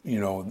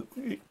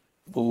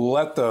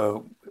 let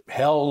the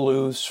hell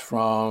loose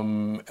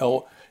from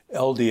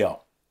LDL.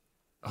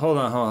 Hold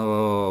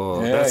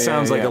on. Yeah, That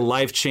sounds like yeah. a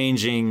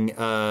life-changing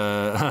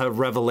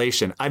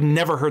revelation. I've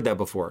never heard that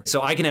before.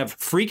 So I can have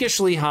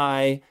freakishly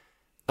high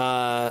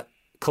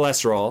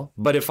cholesterol,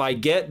 but if I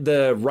get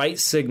the right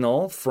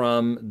signal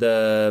from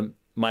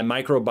my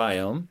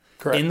microbiome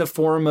Correct. in the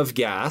form of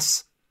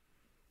gas,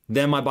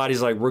 then my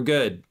body's like, we're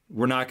good.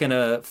 We're not going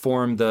to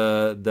form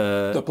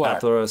the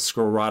plaque.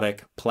 atherosclerotic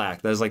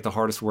plaque. That is like the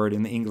hardest word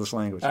in the English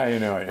language. I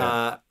know it.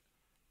 Yeah.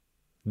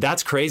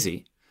 That's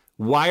crazy.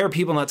 Why are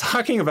people not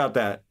talking about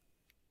that?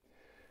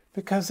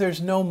 Because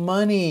there's no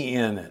money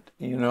in it.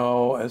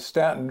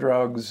 Statin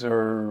drugs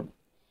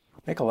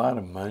make a lot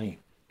of money.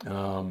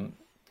 And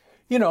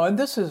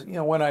this is,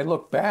 when I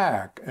look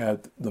back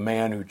at the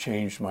man who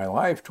changed my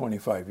life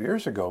 25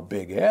 years ago,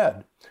 Big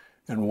Ed,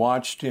 and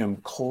watched him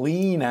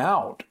clean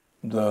out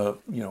the,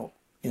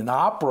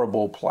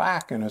 inoperable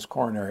plaque in his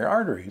coronary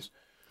arteries.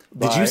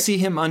 Did you see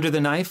him under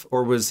the knife,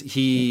 or was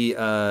he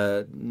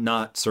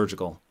not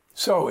surgical?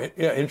 So,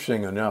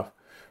 interesting enough,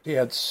 he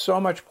had so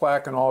much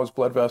plaque in all his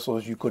blood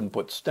vessels, you couldn't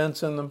put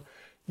stents in them.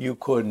 You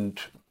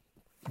couldn't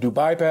do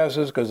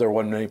bypasses because there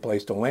wasn't any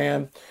place to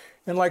land.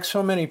 And like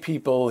so many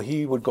people,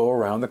 he would go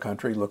around the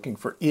country looking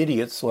for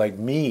idiots like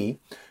me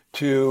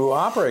to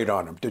operate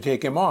on him, to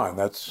take him on.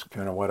 That's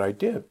kind of what I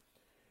did.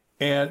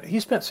 And he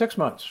spent 6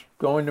 months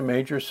going to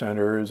major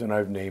centers, and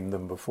I've named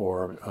them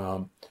before.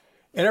 And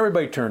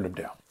everybody turned him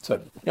down,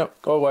 said,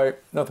 go away,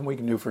 nothing we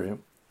can do for you.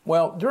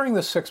 Well, during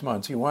the 6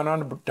 months, he went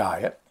on a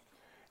diet,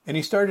 and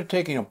he started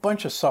taking a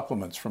bunch of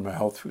supplements from a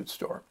health food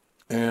store.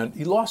 And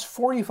he lost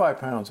 45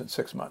 pounds in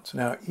 6 months.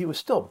 Now, he was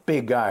still a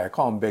big guy. I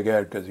call him Big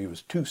Ed because he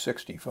was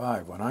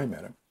 265 when I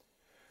met him.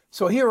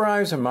 So he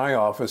arrives in my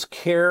office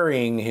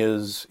carrying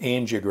his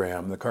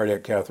angiogram, the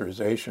cardiac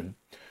catheterization,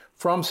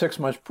 from 6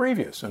 months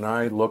previous. And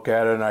I look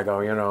at it and I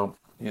go,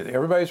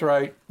 everybody's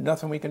right.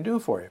 Nothing we can do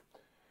for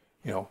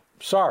you.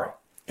 Sorry.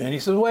 And he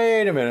says,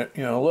 wait a minute.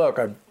 Look,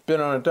 I've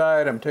been on a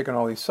diet. I'm taking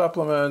all these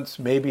supplements.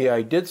 Maybe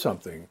I did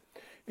something.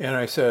 And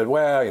I said,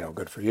 well,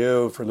 good for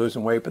you for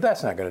losing weight, but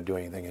that's not going to do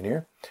anything in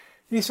here.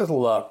 And he says,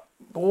 look,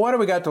 what do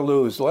we got to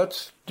lose?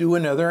 Let's do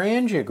another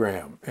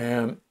angiogram.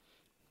 And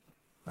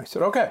I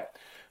said, okay.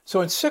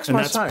 So in 6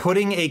 months' time. And that's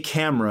putting a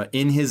camera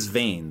in his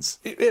veins.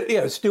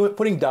 It's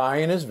putting dye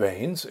in his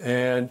veins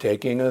and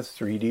taking a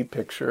 3D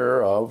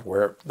picture of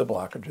where the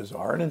blockages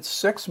are. And in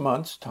 6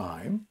 months'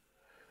 time,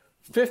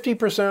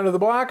 50% of the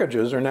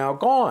blockages are now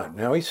gone.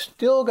 Now, he's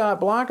still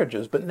got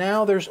blockages, but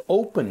now there's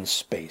open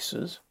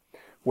spaces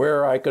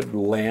where I could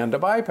land a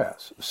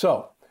bypass.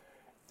 So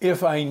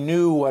if I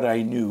knew what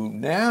I knew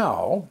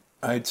now,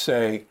 I'd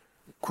say,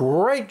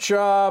 great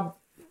job.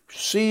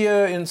 See you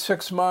in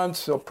 6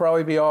 months. They'll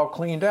probably be all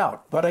cleaned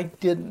out. But I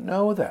didn't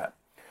know that.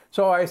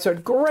 So I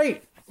said,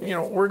 great.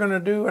 We're going to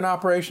do an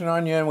operation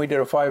on you. And we did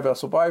a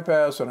 5-vessel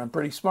bypass, and I'm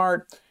pretty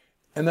smart.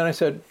 And then I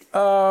said,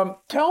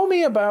 tell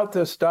me about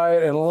this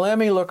diet and let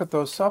me look at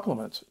those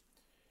supplements.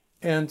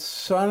 And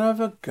son of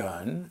a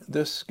gun,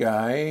 this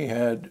guy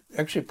had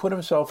actually put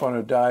himself on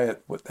a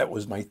diet that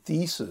was my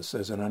thesis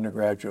as an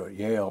undergraduate at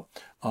Yale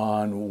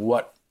on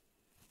what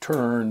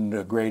turned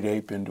a great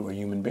ape into a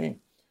human being.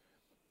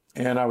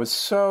 And I was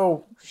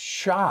so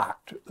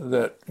shocked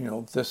that,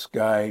 this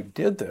guy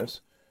did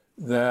this,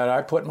 that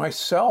I put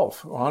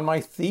myself on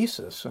my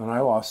thesis and I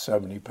lost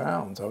 70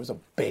 pounds. I was a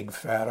big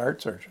fat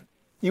heart surgeon,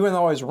 even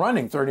though I was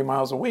running 30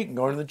 miles a week and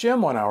going to the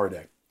gym 1 hour a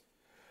day.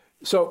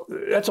 So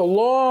that's a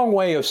long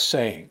way of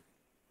saying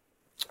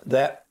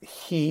that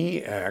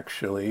he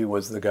actually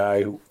was the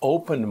guy who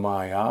opened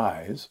my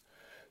eyes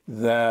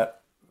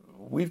that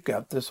we've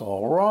got this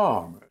all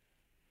wrong.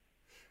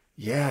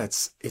 Yeah,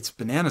 it's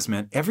bananas,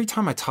 man. Every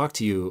time I talk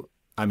to you,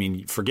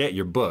 forget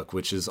your book,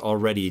 which is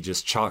already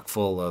just chock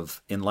full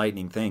of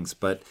enlightening things,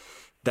 but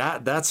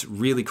that's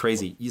really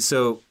crazy.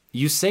 So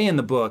you say in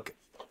the book,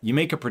 you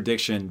make a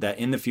prediction that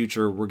in the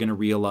future, we're going to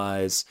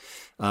realize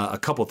a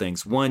couple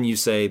things. One, you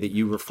say that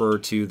you refer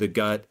to the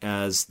gut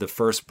as the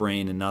first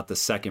brain and not the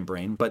second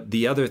brain. But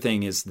the other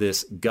thing is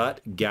this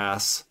gut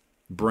gas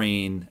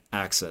brain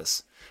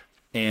axis.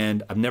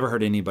 And I've never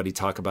heard anybody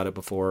talk about it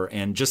before.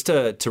 And just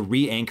to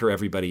re-anchor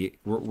everybody,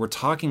 we're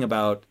talking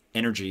about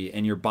energy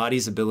and your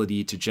body's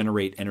ability to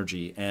generate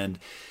energy. And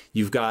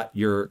you've got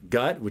your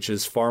gut, which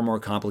is far more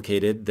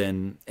complicated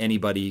than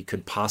anybody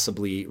could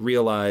possibly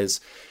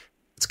realize.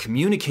 It's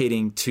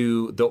communicating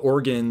to the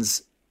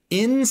organs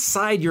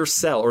inside your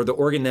cell, or the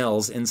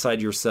organelles inside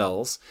your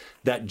cells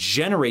that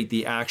generate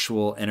the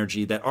actual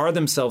energy, that are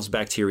themselves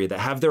bacteria,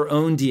 that have their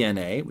own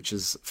DNA, which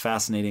is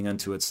fascinating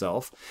unto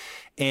itself.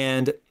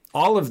 And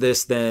all of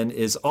this then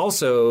is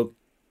also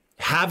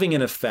having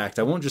an effect.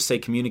 I won't just say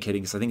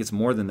communicating, because I think it's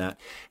more than that.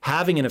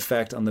 Having an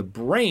effect on the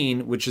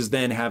brain, which is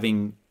then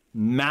having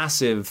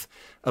massive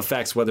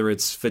effects, whether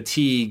it's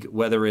fatigue,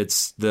 whether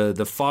it's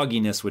the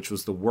fogginess, which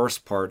was the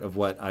worst part of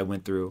what I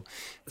went through.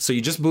 So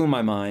you just blew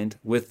my mind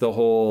with the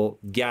whole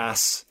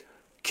gas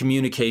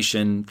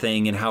communication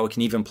thing and how it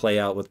can even play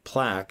out with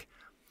plaque.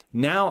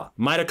 Now,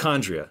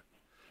 mitochondria.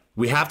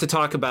 We have to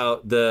talk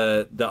about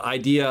the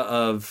idea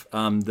of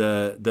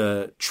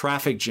the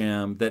traffic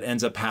jam that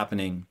ends up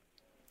happening.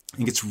 I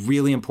think it's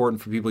really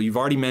important for people. You've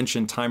already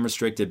mentioned time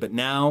restricted, but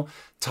now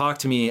talk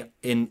to me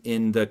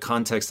in the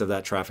context of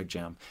that traffic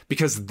jam,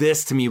 because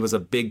this to me was a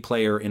big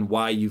player in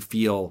why you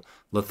feel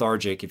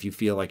lethargic if you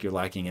feel like you're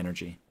lacking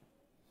energy.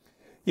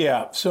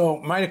 Yeah, so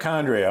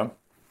mitochondria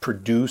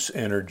produce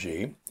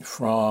energy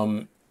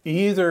from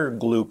either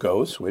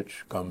glucose,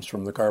 which comes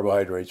from the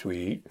carbohydrates we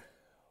eat,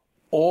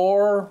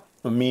 or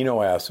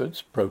amino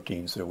acids,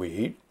 proteins that we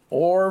eat,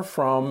 or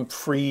from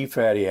free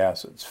fatty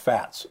acids,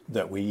 fats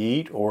that we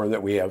eat or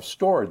that we have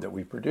stored that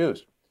we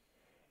produce.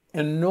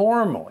 And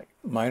normally,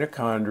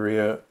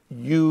 mitochondria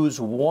use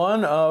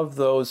one of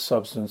those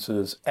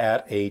substances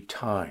at a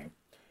time.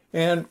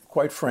 And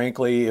quite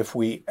frankly, if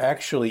we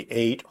actually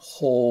ate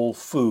whole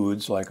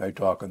foods, like I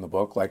talk in the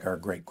book, like our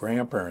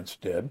great-grandparents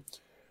did,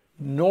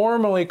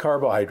 normally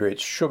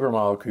carbohydrates, sugar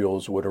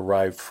molecules, would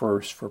arrive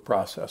first for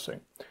processing.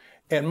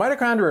 And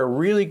mitochondria are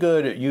really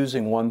good at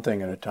using one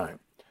thing at a time.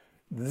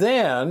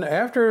 Then,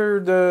 after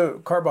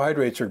the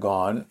carbohydrates are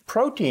gone,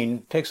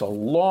 protein takes a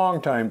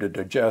long time to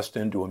digest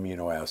into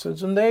amino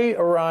acids, and they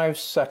arrive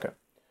second.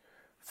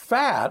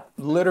 Fat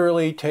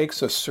literally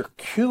takes a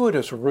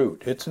circuitous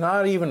route. It's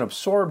not even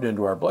absorbed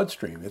into our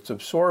bloodstream. It's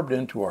absorbed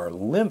into our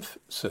lymph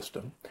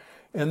system,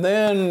 and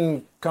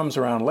then comes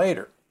around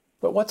later.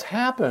 But what's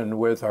happened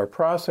with our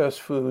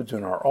processed foods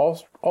and our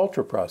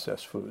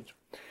ultra-processed foods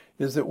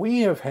is that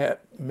we have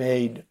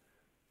made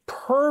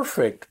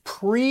perfect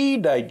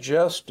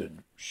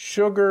pre-digested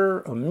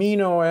sugar,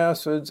 amino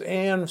acids,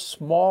 and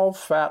small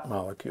fat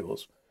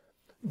molecules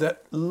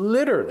that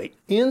literally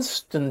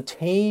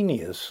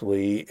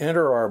instantaneously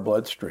enter our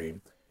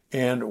bloodstream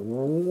and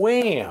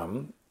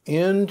wham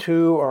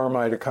into our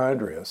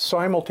mitochondria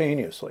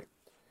simultaneously.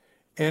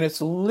 And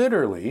it's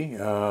literally,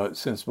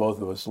 since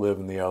both of us live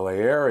in the LA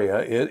area,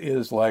 it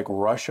is like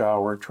rush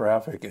hour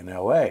traffic in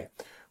LA,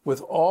 with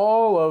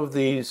all of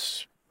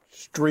these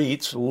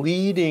streets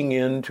leading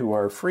into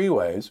our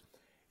freeways,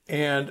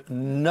 and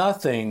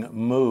nothing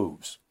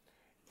moves.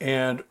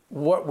 And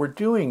what we're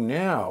doing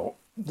now,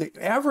 the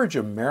average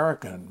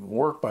American,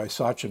 work by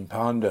Sachin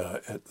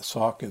Panda at the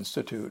Salk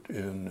Institute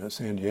in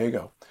San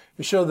Diego,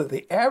 has shown that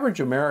the average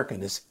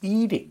American is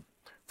eating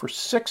for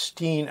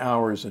 16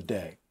 hours a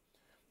day.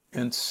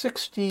 And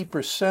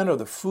 60% of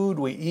the food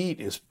we eat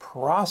is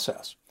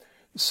processed.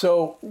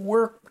 So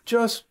we're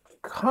just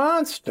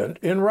constant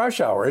in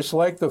rush hour. It's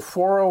like the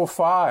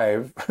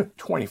 405,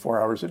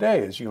 24 hours a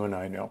day, as you and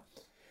I know,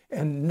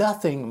 and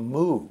nothing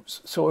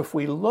moves. So if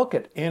we look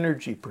at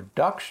energy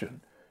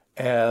production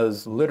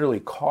as literally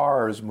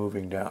cars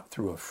moving down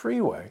through a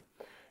freeway,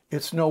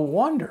 it's no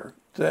wonder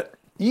that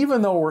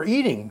even though we're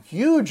eating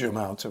huge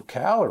amounts of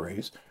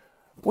calories,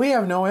 we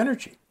have no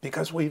energy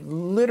because we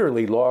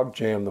literally log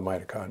jam the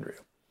mitochondria.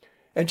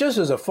 And just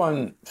as a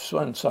fun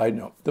side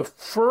note, the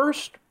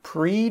first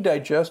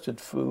pre-digested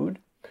food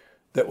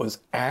that was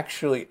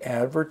actually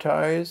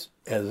advertised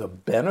as a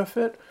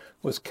benefit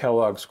was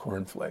Kellogg's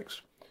Corn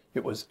Flakes.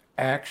 It was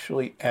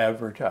actually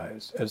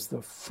advertised as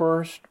the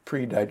first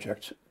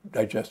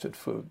pre-digested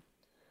food.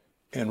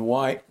 And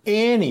why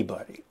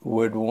anybody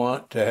would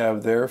want to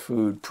have their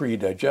food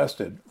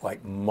pre-digested,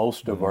 like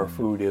most of our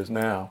food is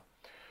now,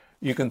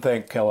 you can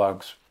thank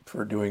Kellogg's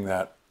for doing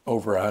that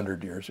over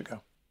 100 years ago.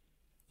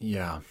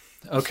 Yeah.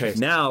 Okay.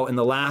 Now, in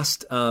the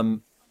last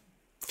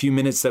few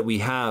minutes that we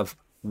have,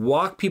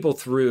 walk people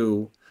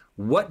through,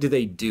 what do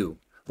they do?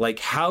 Like,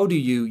 how do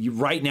you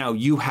right now,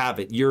 you have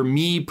it. You're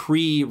me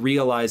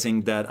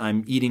pre-realizing that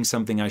I'm eating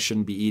something I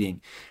shouldn't be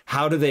eating.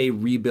 How do they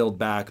rebuild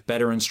back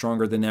better and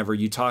stronger than ever?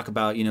 You talk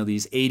about,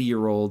 these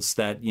 80-year-olds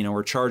that,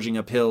 are charging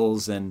up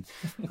hills and,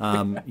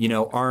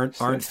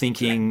 aren't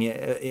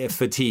thinking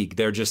fatigue.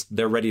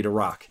 They're ready to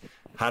rock.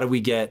 How do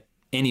we get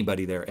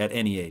anybody there at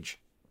any age?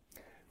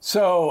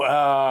 So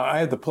I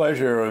had the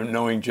pleasure of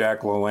knowing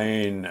Jack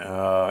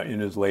LaLanne in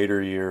his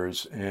later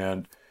years,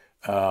 and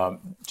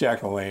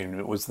Jack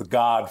LaLanne was the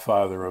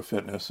godfather of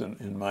fitness,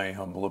 in my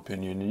humble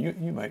opinion, and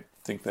you might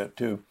think that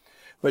too.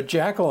 But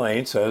Jack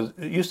LaLanne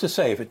used to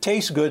say, if it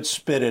tastes good,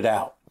 spit it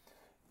out.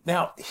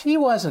 Now, he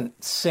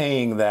wasn't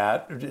saying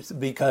that just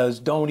because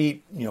don't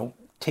eat,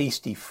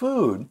 tasty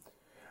food.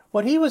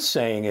 What he was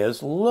saying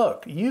is,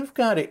 look, you've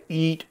got to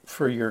eat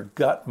for your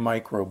gut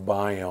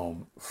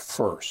microbiome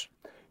first.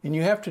 And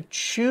you have to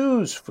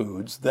choose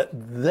foods that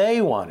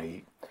they want to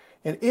eat.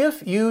 And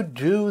if you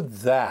do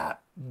that,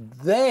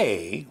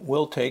 they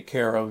will take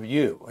care of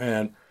you.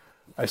 And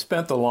I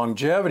spent the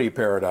Longevity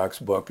Paradox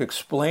book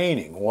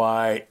explaining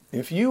why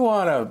if you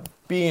want to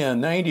be a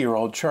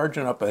 90-year-old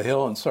charging up a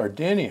hill in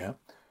Sardinia,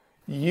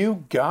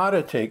 you got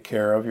to take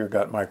care of your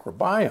gut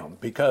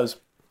microbiome because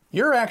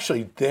you're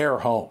actually their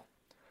home.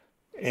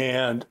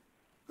 And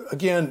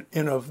again,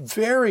 in a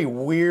very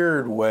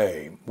weird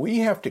way, we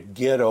have to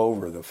get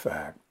over the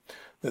fact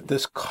that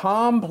this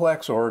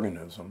complex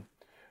organism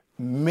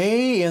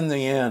may in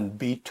the end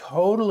be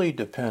totally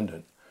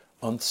dependent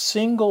on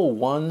single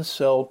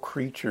one-cell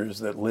creatures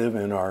that live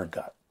in our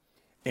gut.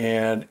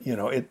 And,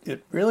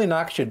 it really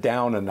knocks you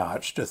down a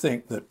notch to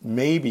think that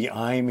maybe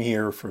I'm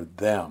here for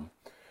them.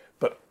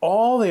 But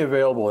all the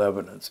available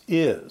evidence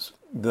is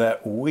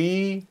that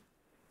we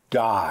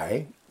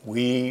die,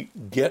 we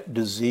get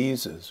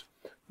diseases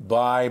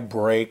by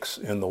breaks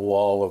in the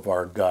wall of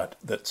our gut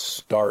that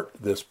start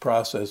this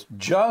process,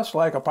 just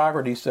like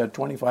Hippocrates said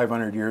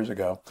 2,500 years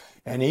ago.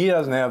 And he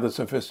doesn't have the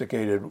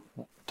sophisticated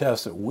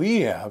tests that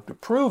we have to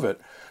prove it,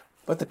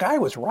 but the guy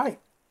was right.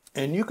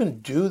 And you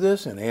can do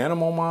this in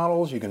animal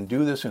models, you can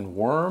do this in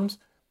worms,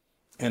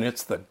 and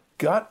it's the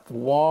gut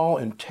wall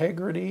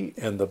integrity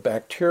and the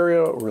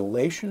bacterial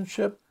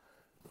relationship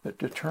that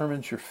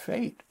determines your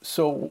fate.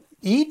 So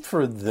eat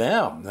for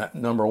them, that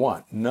number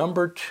one.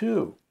 Number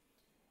two,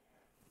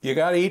 you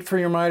got to eat for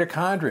your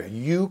mitochondria.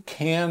 You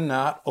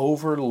cannot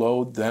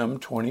overload them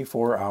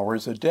 24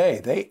 hours a day.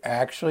 They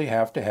actually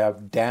have to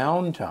have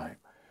downtime.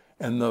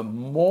 And the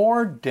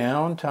more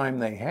downtime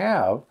they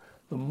have,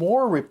 the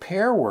more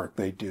repair work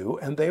they do,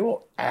 and they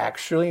will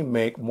actually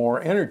make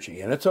more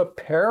energy. And it's a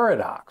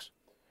paradox.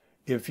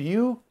 If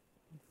you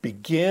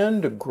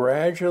begin to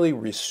gradually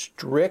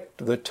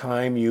restrict the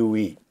time you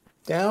eat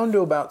down to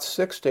about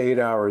 6 to 8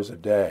 hours a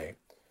day,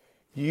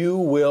 you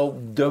will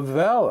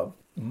develop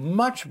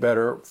much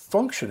better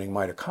functioning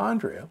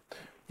mitochondria.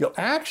 You'll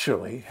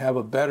actually have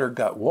a better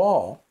gut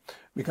wall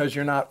because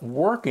you're not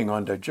working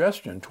on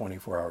digestion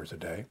 24 hours a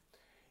day.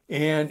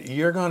 And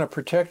you're going to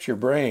protect your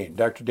brain.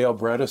 Dr. Dale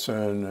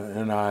Bredesen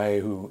and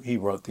I, he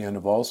wrote The End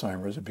of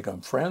Alzheimer's, have become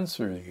friends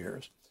through the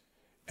years.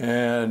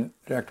 And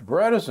Dr.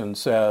 Bredesen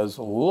says,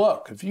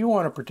 look, if you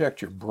want to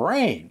protect your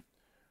brain,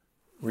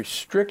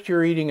 restrict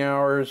your eating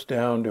hours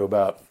down to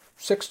about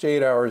 6 to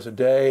 8 hours a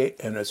day,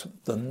 and it's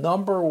the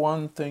number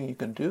one thing you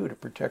can do to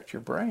protect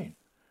your brain.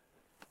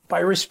 By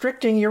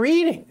restricting your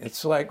eating.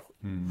 It's like,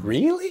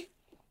 really?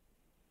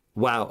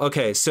 Wow.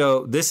 Okay.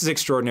 So this is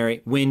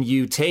extraordinary. When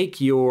you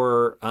take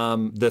your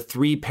the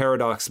 3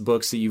 paradox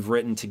books that you've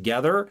written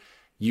together,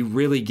 you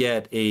really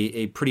get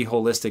a pretty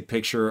holistic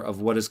picture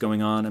of what is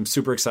going on. I'm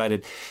super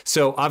excited.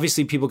 So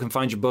obviously people can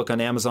find your book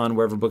on Amazon,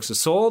 wherever books are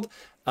sold.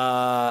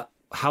 How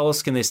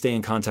else can they stay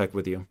in contact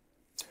with you?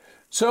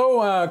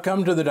 So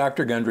come to the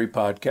Dr. Gundry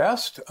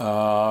podcast.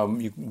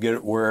 You can get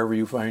it wherever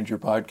you find your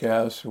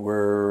podcasts.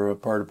 We're a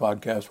part of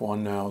Podcast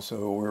One now,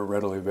 so we're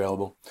readily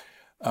available.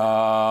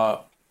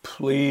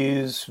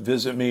 Please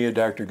visit me at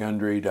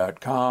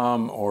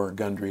drgundry.com or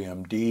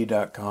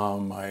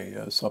gundrymd.com, my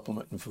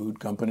supplement and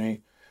food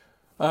company.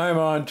 I'm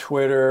on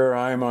Twitter.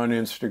 I'm on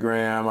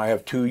Instagram. I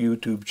have 2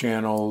 YouTube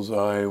channels.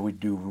 We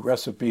do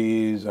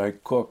recipes. I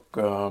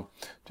cook.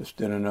 Just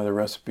did another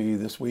recipe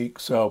this week.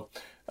 So,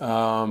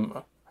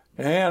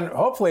 and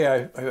hopefully I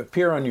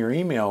appear on your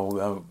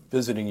email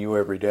visiting you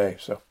every day.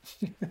 So.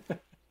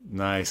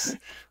 Nice.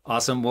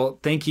 Awesome. Well,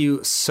 thank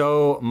you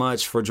so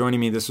much for joining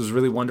me. This was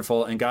really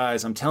wonderful. And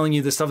guys, I'm telling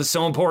you, this stuff is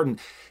so important.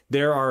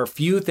 There are a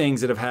few things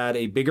that have had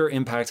a bigger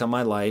impact on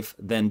my life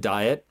than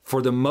diet.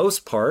 For the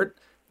most part,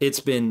 it's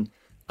been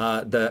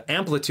the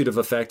amplitude of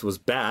effect was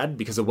bad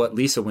because of what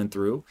Lisa went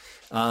through.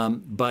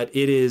 But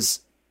it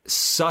is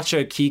such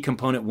a key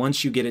component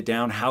once you get it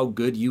down, how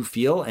good you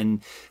feel.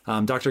 And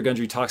Dr.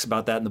 Gundry talks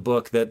about that in the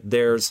book, that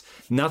there's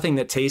nothing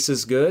that tastes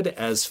as good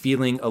as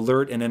feeling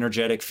alert and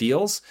energetic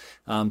feels.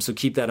 So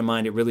keep that in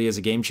mind. It really is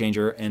a game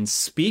changer. And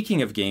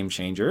speaking of game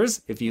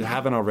changers, if you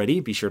haven't already,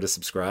 be sure to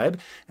subscribe.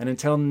 And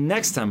until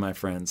next time, my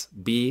friends,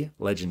 be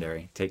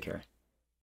legendary. Take care.